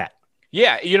 What was that?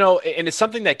 Yeah, and it's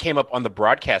something that came up on the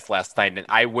broadcast last night, and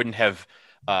I wouldn't have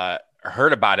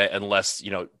heard about it unless,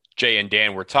 Jay and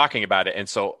Dan were talking about it. And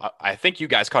so I think you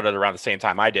guys caught it around the same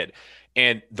time I did.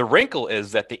 And the wrinkle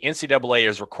is that the NCAA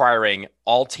is requiring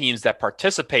all teams that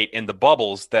participate in the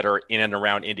bubbles that are in and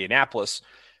around Indianapolis,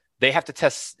 they have to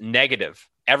test negative.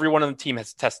 Everyone on the team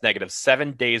has to test negative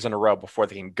 7 days in a row before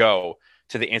they can go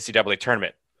to the NCAA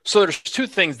tournament. So there's two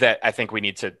things that I think we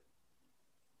need to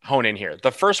hone in here.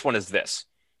 The first one is this.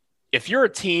 If you're a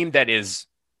team that is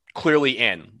clearly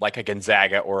in, like a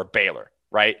Gonzaga or a Baylor,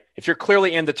 right? If you're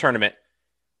clearly in the tournament,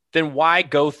 then why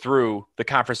go through the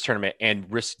conference tournament and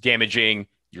risk damaging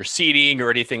your seeding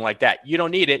or anything like that? You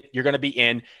don't need it. You're going to be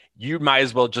in. You might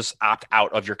as well just opt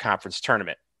out of your conference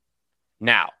tournament.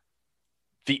 Now,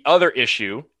 the other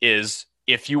issue is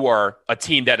if you are a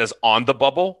team that is on the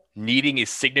bubble, needing a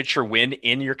signature win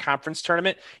in your conference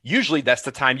tournament, usually that's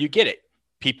the time you get it.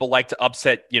 People like to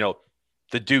upset,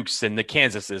 the Dukes and the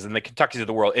Kansases and the Kentuckys of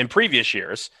the world in previous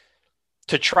years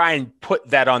to try and put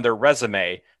that on their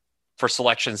resume for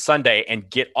Selection Sunday and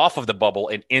get off of the bubble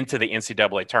and into the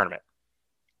NCAA tournament.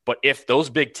 But if those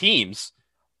big teams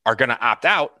are going to opt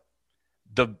out,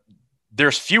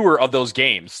 there's fewer of those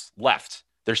games left.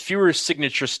 There's fewer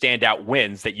signature standout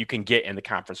wins that you can get in the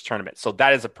conference tournament. So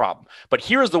that is a problem. But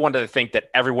here's the one that I think that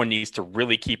everyone needs to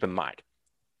really keep in mind.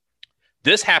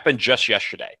 This happened just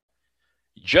yesterday.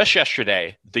 Just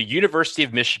yesterday, the University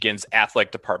of Michigan's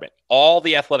athletic department, all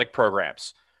the athletic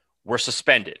programs were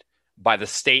suspended by the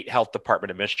State Health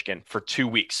Department of Michigan for 2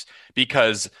 weeks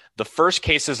because the first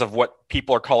cases of what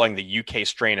people are calling the UK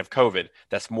strain of COVID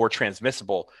that's more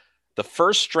transmissible, the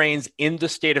first strains in the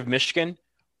state of Michigan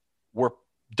were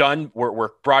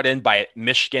brought in by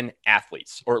Michigan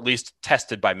athletes, or at least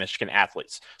tested by Michigan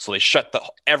athletes. So they shut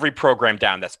every program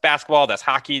down. That's basketball, that's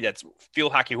hockey, that's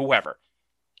field hockey, whoever.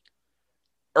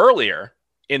 Earlier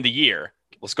in the year,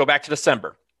 let's go back to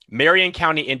December, Marion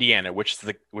County, Indiana, which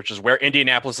is where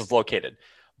Indianapolis is located,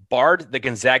 barred the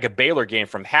Gonzaga Baylor game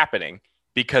from happening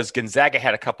because Gonzaga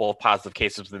had a couple of positive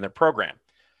cases within their program.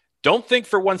 Don't think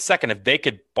for 1 second if they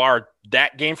could bar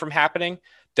that game from happening,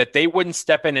 that they wouldn't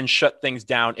step in and shut things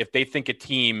down if they think a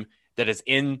team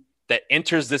that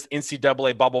enters this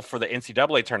NCAA bubble for the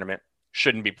NCAA tournament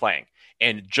shouldn't be playing.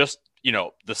 And just,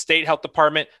 the state health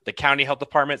department, the county health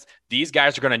departments, these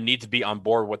guys are going to need to be on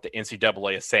board with what the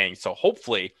NCAA is saying. So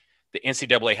hopefully the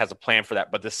NCAA has a plan for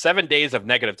that. But the 7 days of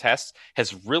negative tests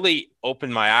has really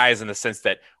opened my eyes in the sense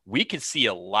that we could see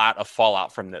a lot of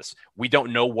fallout from this. We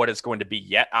don't know what it's going to be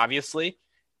yet, obviously.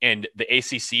 And the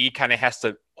ACC kind of has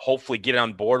to hopefully get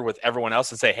on board with everyone else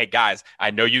and say, hey, guys,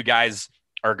 I know you guys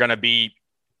are going to be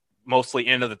mostly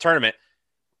into the tournament.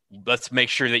 Let's make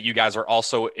sure that you guys are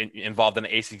also involved in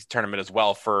the ACC tournament as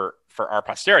well for our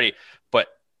posterity. But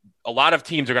a lot of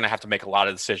teams are going to have to make a lot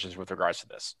of decisions with regards to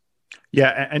this.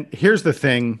 Yeah, and here's the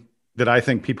thing that I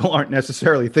think people aren't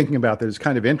necessarily thinking about that is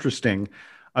kind of interesting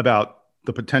about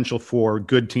the potential for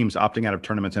good teams opting out of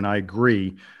tournaments. And I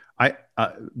agree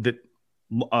that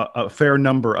a fair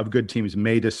number of good teams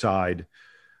may decide,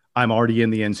 I'm already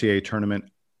in the NCAA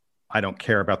tournament. I don't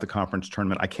care about the conference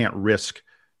tournament. I can't risk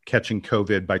catching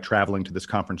COVID by traveling to this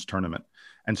conference tournament.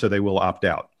 And so they will opt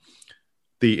out.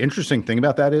 The interesting thing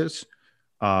about that is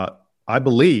I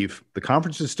believe the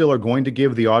conferences still are going to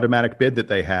give the automatic bid that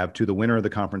they have to the winner of the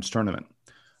conference tournament.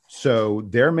 So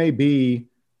there's going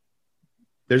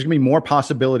to be more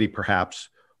possibility perhaps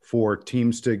for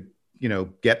teams to,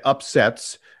 get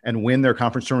upsets and win their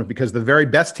conference tournament because the very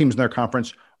best teams in their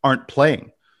conference aren't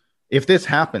playing. If this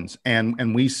happens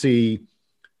and we see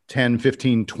 10,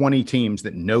 15, 20 teams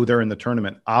that know they're in the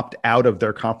tournament opt out of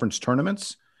their conference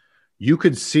tournaments, you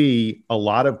could see a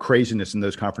lot of craziness in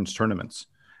those conference tournaments.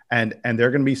 And there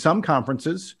are going to be some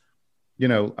conferences,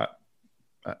 I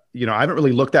haven't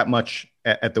really looked that much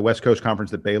at the West Coast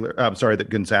Conference that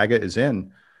Gonzaga is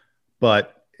in,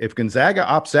 but if Gonzaga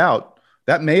opts out,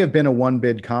 that may have been a one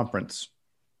bid conference.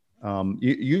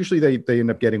 Usually they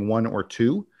end up getting one or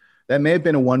two. That may have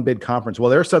been a one bid conference. Well,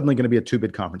 they're suddenly going to be a two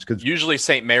bid conference because usually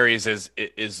St. Mary's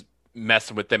is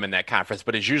messing with them in that conference,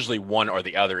 but it's usually one or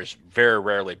the other. Is very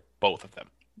rarely both of them.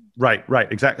 Right,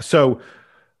 exactly. So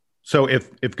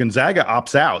if Gonzaga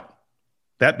opts out,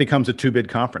 that becomes a two bid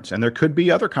conference, and there could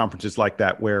be other conferences like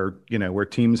that where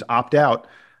teams opt out.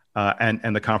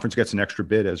 And the conference gets an extra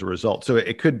bid as a result. So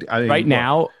it could right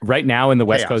now in the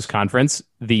West Coast Conference,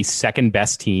 the second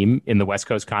best team in the West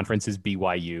Coast Conference is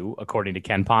BYU, according to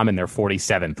KenPom, and they're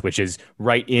 47th, which is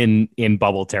right in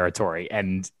bubble territory.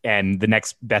 And the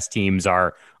next best teams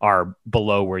are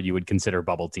below where you would consider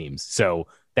bubble teams. So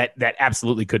that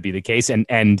absolutely could be the case.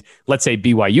 And let's say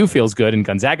BYU feels good and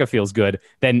Gonzaga feels good,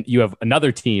 then you have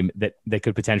another team that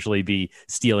could potentially be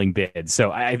stealing bids.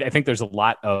 So I think there's a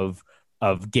lot of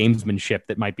gamesmanship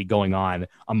that might be going on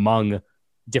among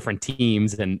different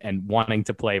teams and wanting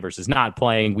to play versus not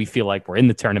playing. We feel like we're in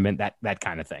the tournament, that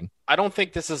kind of thing. I don't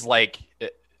think this is like,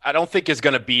 I don't think it's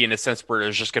going to be in a sense where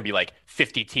there's just going to be like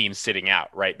 50 teams sitting out,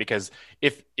 right? Because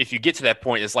if you get to that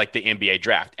point, it's like the NBA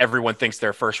draft. Everyone thinks they're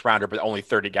a first rounder, but only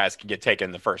 30 guys can get taken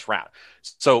in the first round.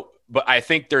 So, but I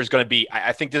think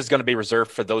I think this is going to be reserved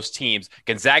for those teams.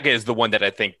 Gonzaga is the one that I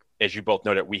think, as you both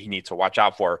noted, we need to watch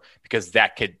out for, because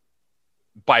that could,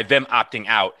 by them opting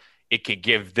out, it could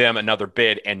give them another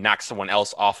bid and knock someone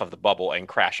else off of the bubble and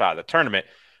crash out of the tournament.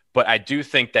 But I do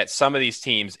think that some of these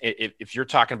teams, if you're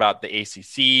talking about the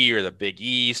ACC or the Big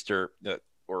East or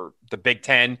the Big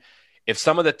Ten, if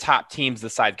some of the top teams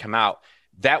decide to come out,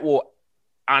 that will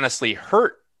honestly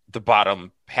hurt the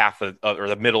bottom half or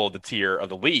the middle of the tier of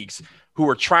the leagues who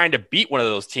are trying to beat one of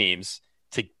those teams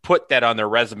to put that on their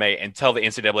resume and tell the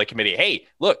NCAA committee, hey,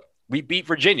 look, we beat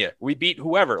Virginia, we beat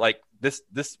whoever, like this,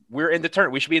 we're in the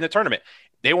tournament. We should be in the tournament.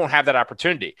 They won't have that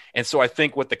opportunity. And so I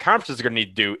think what the conferences are going to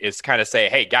need to do is kind of say,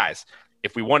 hey guys,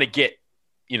 if we want to get,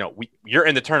 you're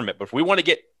in the tournament, but if we want to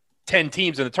get 10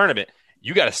 teams in the tournament,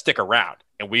 you got to stick around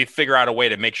and we figure out a way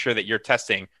to make sure that you're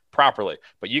testing properly,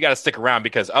 but you got to stick around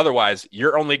because otherwise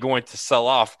you're only going to sell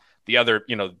off the other,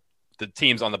 the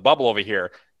teams on the bubble over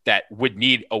here that would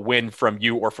need a win from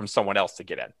you or from someone else to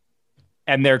get in.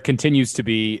 And there continues to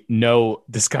be no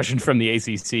discussion from the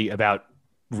ACC about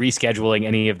rescheduling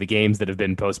any of the games that have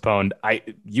been postponed.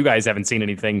 You guys haven't seen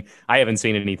anything. I haven't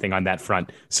seen anything on that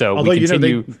front. So although, we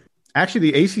continue.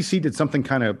 Actually, the ACC did something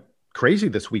kind of crazy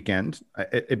this weekend.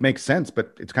 It makes sense,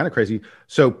 but it's kind of crazy.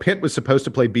 So Pitt was supposed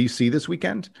to play BC this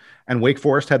weekend, and Wake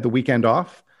Forest had the weekend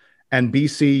off, and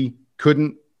BC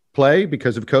couldn't play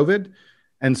because of COVID.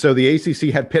 And so the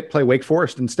ACC had Pitt play Wake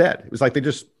Forest instead. It was like they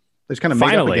just kind of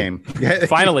made up a game.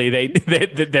 Finally,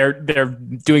 they're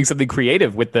doing something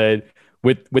creative with the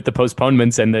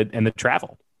postponements and the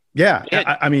travel. Yeah,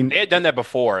 I mean, they had done that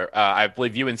before. I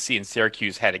believe UNC and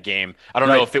Syracuse had a game. I don't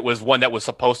know if it was one that was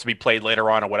supposed to be played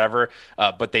later on or whatever,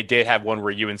 but they did have one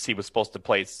where UNC was supposed to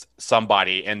play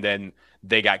somebody, and then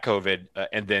they got COVID,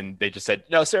 and then they just said,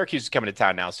 no, Syracuse is coming to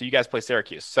town now, so you guys play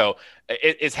Syracuse. So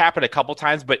it's happened a couple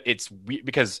times, but it's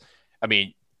because, I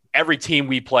mean, every team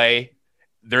we play,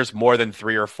 there's more than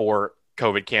 3 or 4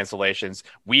 COVID cancellations.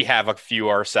 We have a few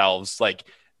ourselves. Like,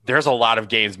 there's a lot of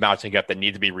games mounting up that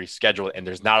need to be rescheduled, and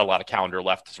there's not a lot of calendar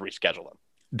left to reschedule them.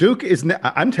 Duke is,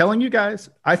 I'm telling you guys,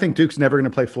 I think Duke's never going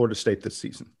to play Florida State this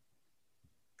season.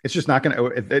 It's just not going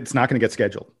to get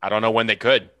scheduled. I don't know when they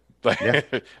could, but yeah.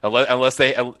 unless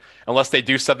they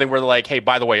do something where they're like, hey,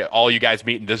 by the way, all you guys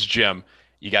meet in this gym,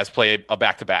 you guys play a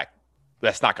back-to-back.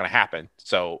 That's not going to happen.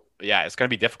 So yeah, it's going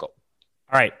to be difficult.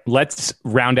 All right, let's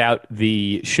round out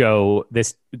the show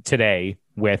today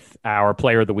with our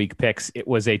Player of the Week picks. It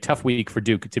was a tough week for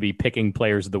Duke to be picking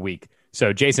Players of the Week.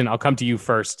 So, Jason, I'll come to you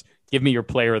first. Give me your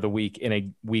Player of the Week in a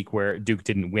week where Duke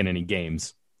didn't win any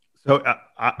games. So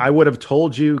I would have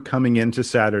told you coming into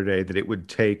Saturday that it would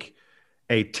take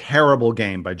a terrible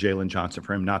game by Jalen Johnson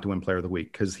for him not to win Player of the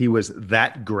Week, because he was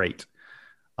that great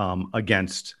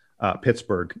against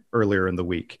Pittsburgh earlier in the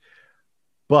week.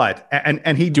 But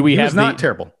he was not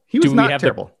terrible. He was not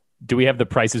terrible. Do we have the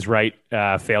Price is Right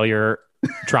failure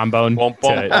trombone? I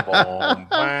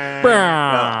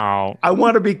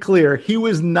want to be clear. He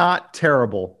was not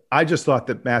terrible. I just thought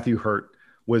that Matthew Hurt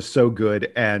was so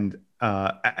good, and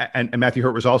Matthew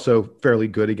Hurt was also fairly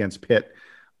good against Pitt.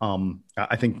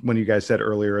 I think when you guys said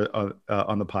earlier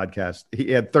on the podcast,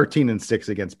 he had 13-6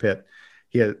 against Pitt.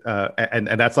 He had and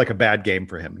that's like a bad game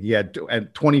for him. He had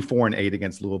 24-8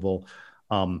 against Louisville.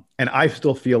 And I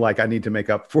still feel like I need to make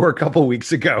up for a couple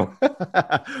weeks ago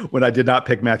when I did not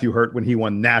pick Matthew Hurt when he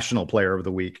won National Player of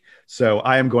the Week. So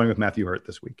I am going with Matthew Hurt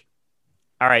this week.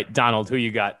 All right, Donald, who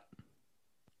you got?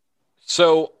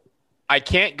 So I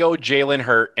can't go Jalen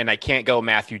Hurt and I can't go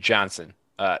Matthew Johnson.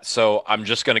 So I'm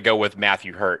just going to go with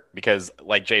Matthew Hurt because,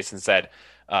 like Jason said,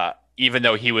 even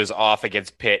though he was off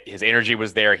against Pitt, his energy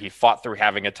was there. He fought through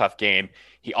having a tough game.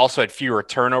 He also had fewer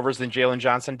turnovers than Jalen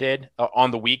Johnson did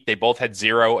on the week. They both had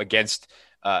 0 against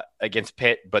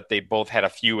Pitt, but they both had a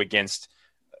few against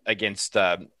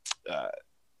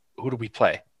who do we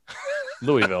play?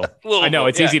 Louisville. I know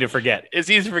it's easy to forget. It's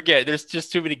easy to forget. There's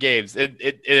just too many games in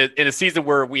a season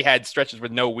where we had stretches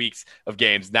with no weeks of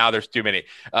games. Now there's too many.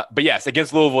 But yes,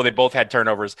 against Louisville, they both had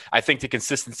turnovers. I think the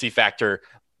consistency factor,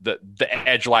 the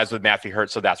edge lies with Matthew Hurt.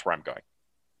 So that's where I'm going.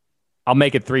 I'll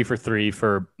make it 3 for 3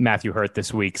 for Matthew Hurt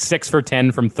this week. 6 for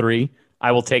 10 from 3.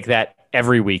 I will take that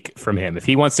every week from him. If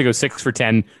he wants to go 6 for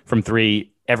 10 from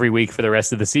 3 every week for the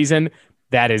rest of the season,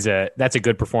 that's a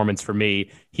good performance for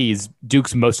me. He's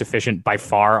Duke's most efficient by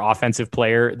far offensive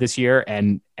player this year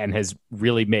and has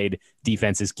really made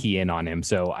defenses key in on him.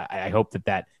 So I hope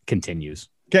that continues.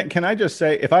 Can I just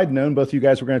say, if I'd known both of you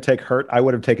guys were going to take Hurt, I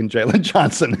would have taken Jalen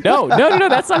Johnson. No.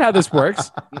 That's not how this works.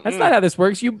 That's not how this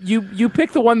works. You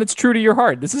pick the one that's true to your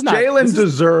heart. This is not. Jalen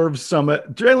deserves some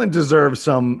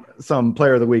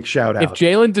Player of the Week shout out. If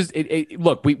Jalen does,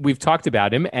 look, we've talked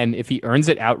about him, and if he earns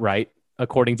it outright,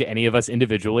 according to any of us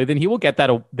individually, then he will get that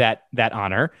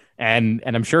honor. And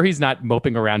I'm sure he's not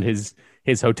moping around his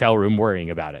hotel room worrying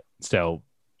about it. So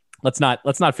let's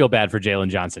not feel bad for Jalen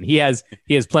Johnson. He has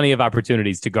plenty of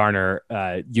opportunities to garner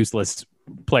useless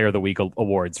Player of the Week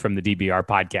awards from the DBR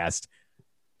podcast.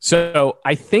 So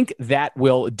I think that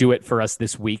will do it for us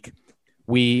this week.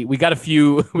 We got a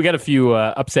few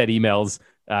upset emails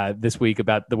this week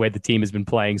about the way the team has been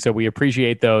playing. So we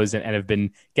appreciate those and have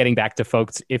been getting back to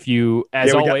folks. If you,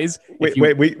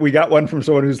 we got one from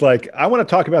someone who's like, I want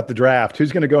to talk about the draft.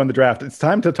 Who's going to go in the draft? It's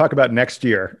time to talk about next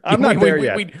year. I'm not there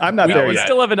yet. We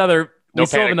still have another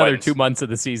 2 months of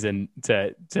the season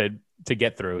to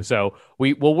get through. So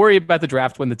we'll worry about the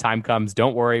draft when the time comes.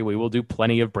 Don't worry. We will do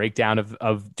plenty of breakdown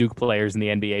of Duke players in the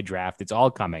NBA draft. It's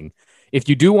all coming. If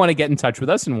you do want to get in touch with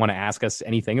us and want to ask us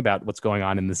anything about what's going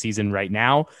on in the season right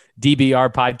now,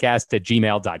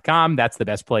 dbrpodcast@gmail.com. That's the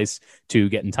best place to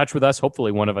get in touch with us.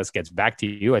 Hopefully one of us gets back to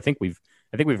you. I think we've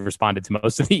responded to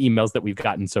most of the emails that we've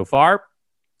gotten so far.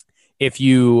 If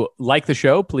you like the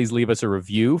show, please leave us a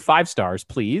review. 5 stars,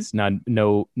 please.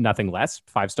 Nothing less.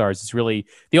 5 stars is really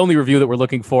the only review that we're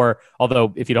looking for.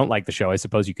 Although if you don't like the show, I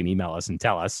suppose you can email us and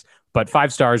tell us. But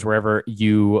 5 stars wherever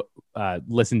you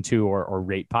listen to or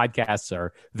rate podcasts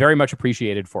are very much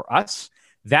appreciated for us.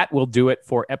 That will do it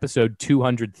for episode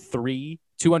 203.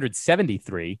 I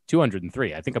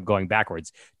think I'm going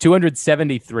backwards.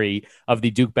 273 of the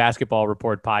Duke Basketball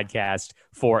Report podcast.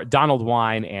 For Donald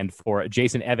Wine and for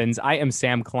Jason Evans, I am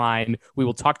Sam Klein. We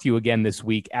will talk to you again this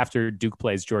week after Duke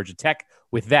plays Georgia Tech.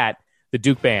 With that, the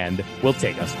Duke Band will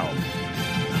take us home.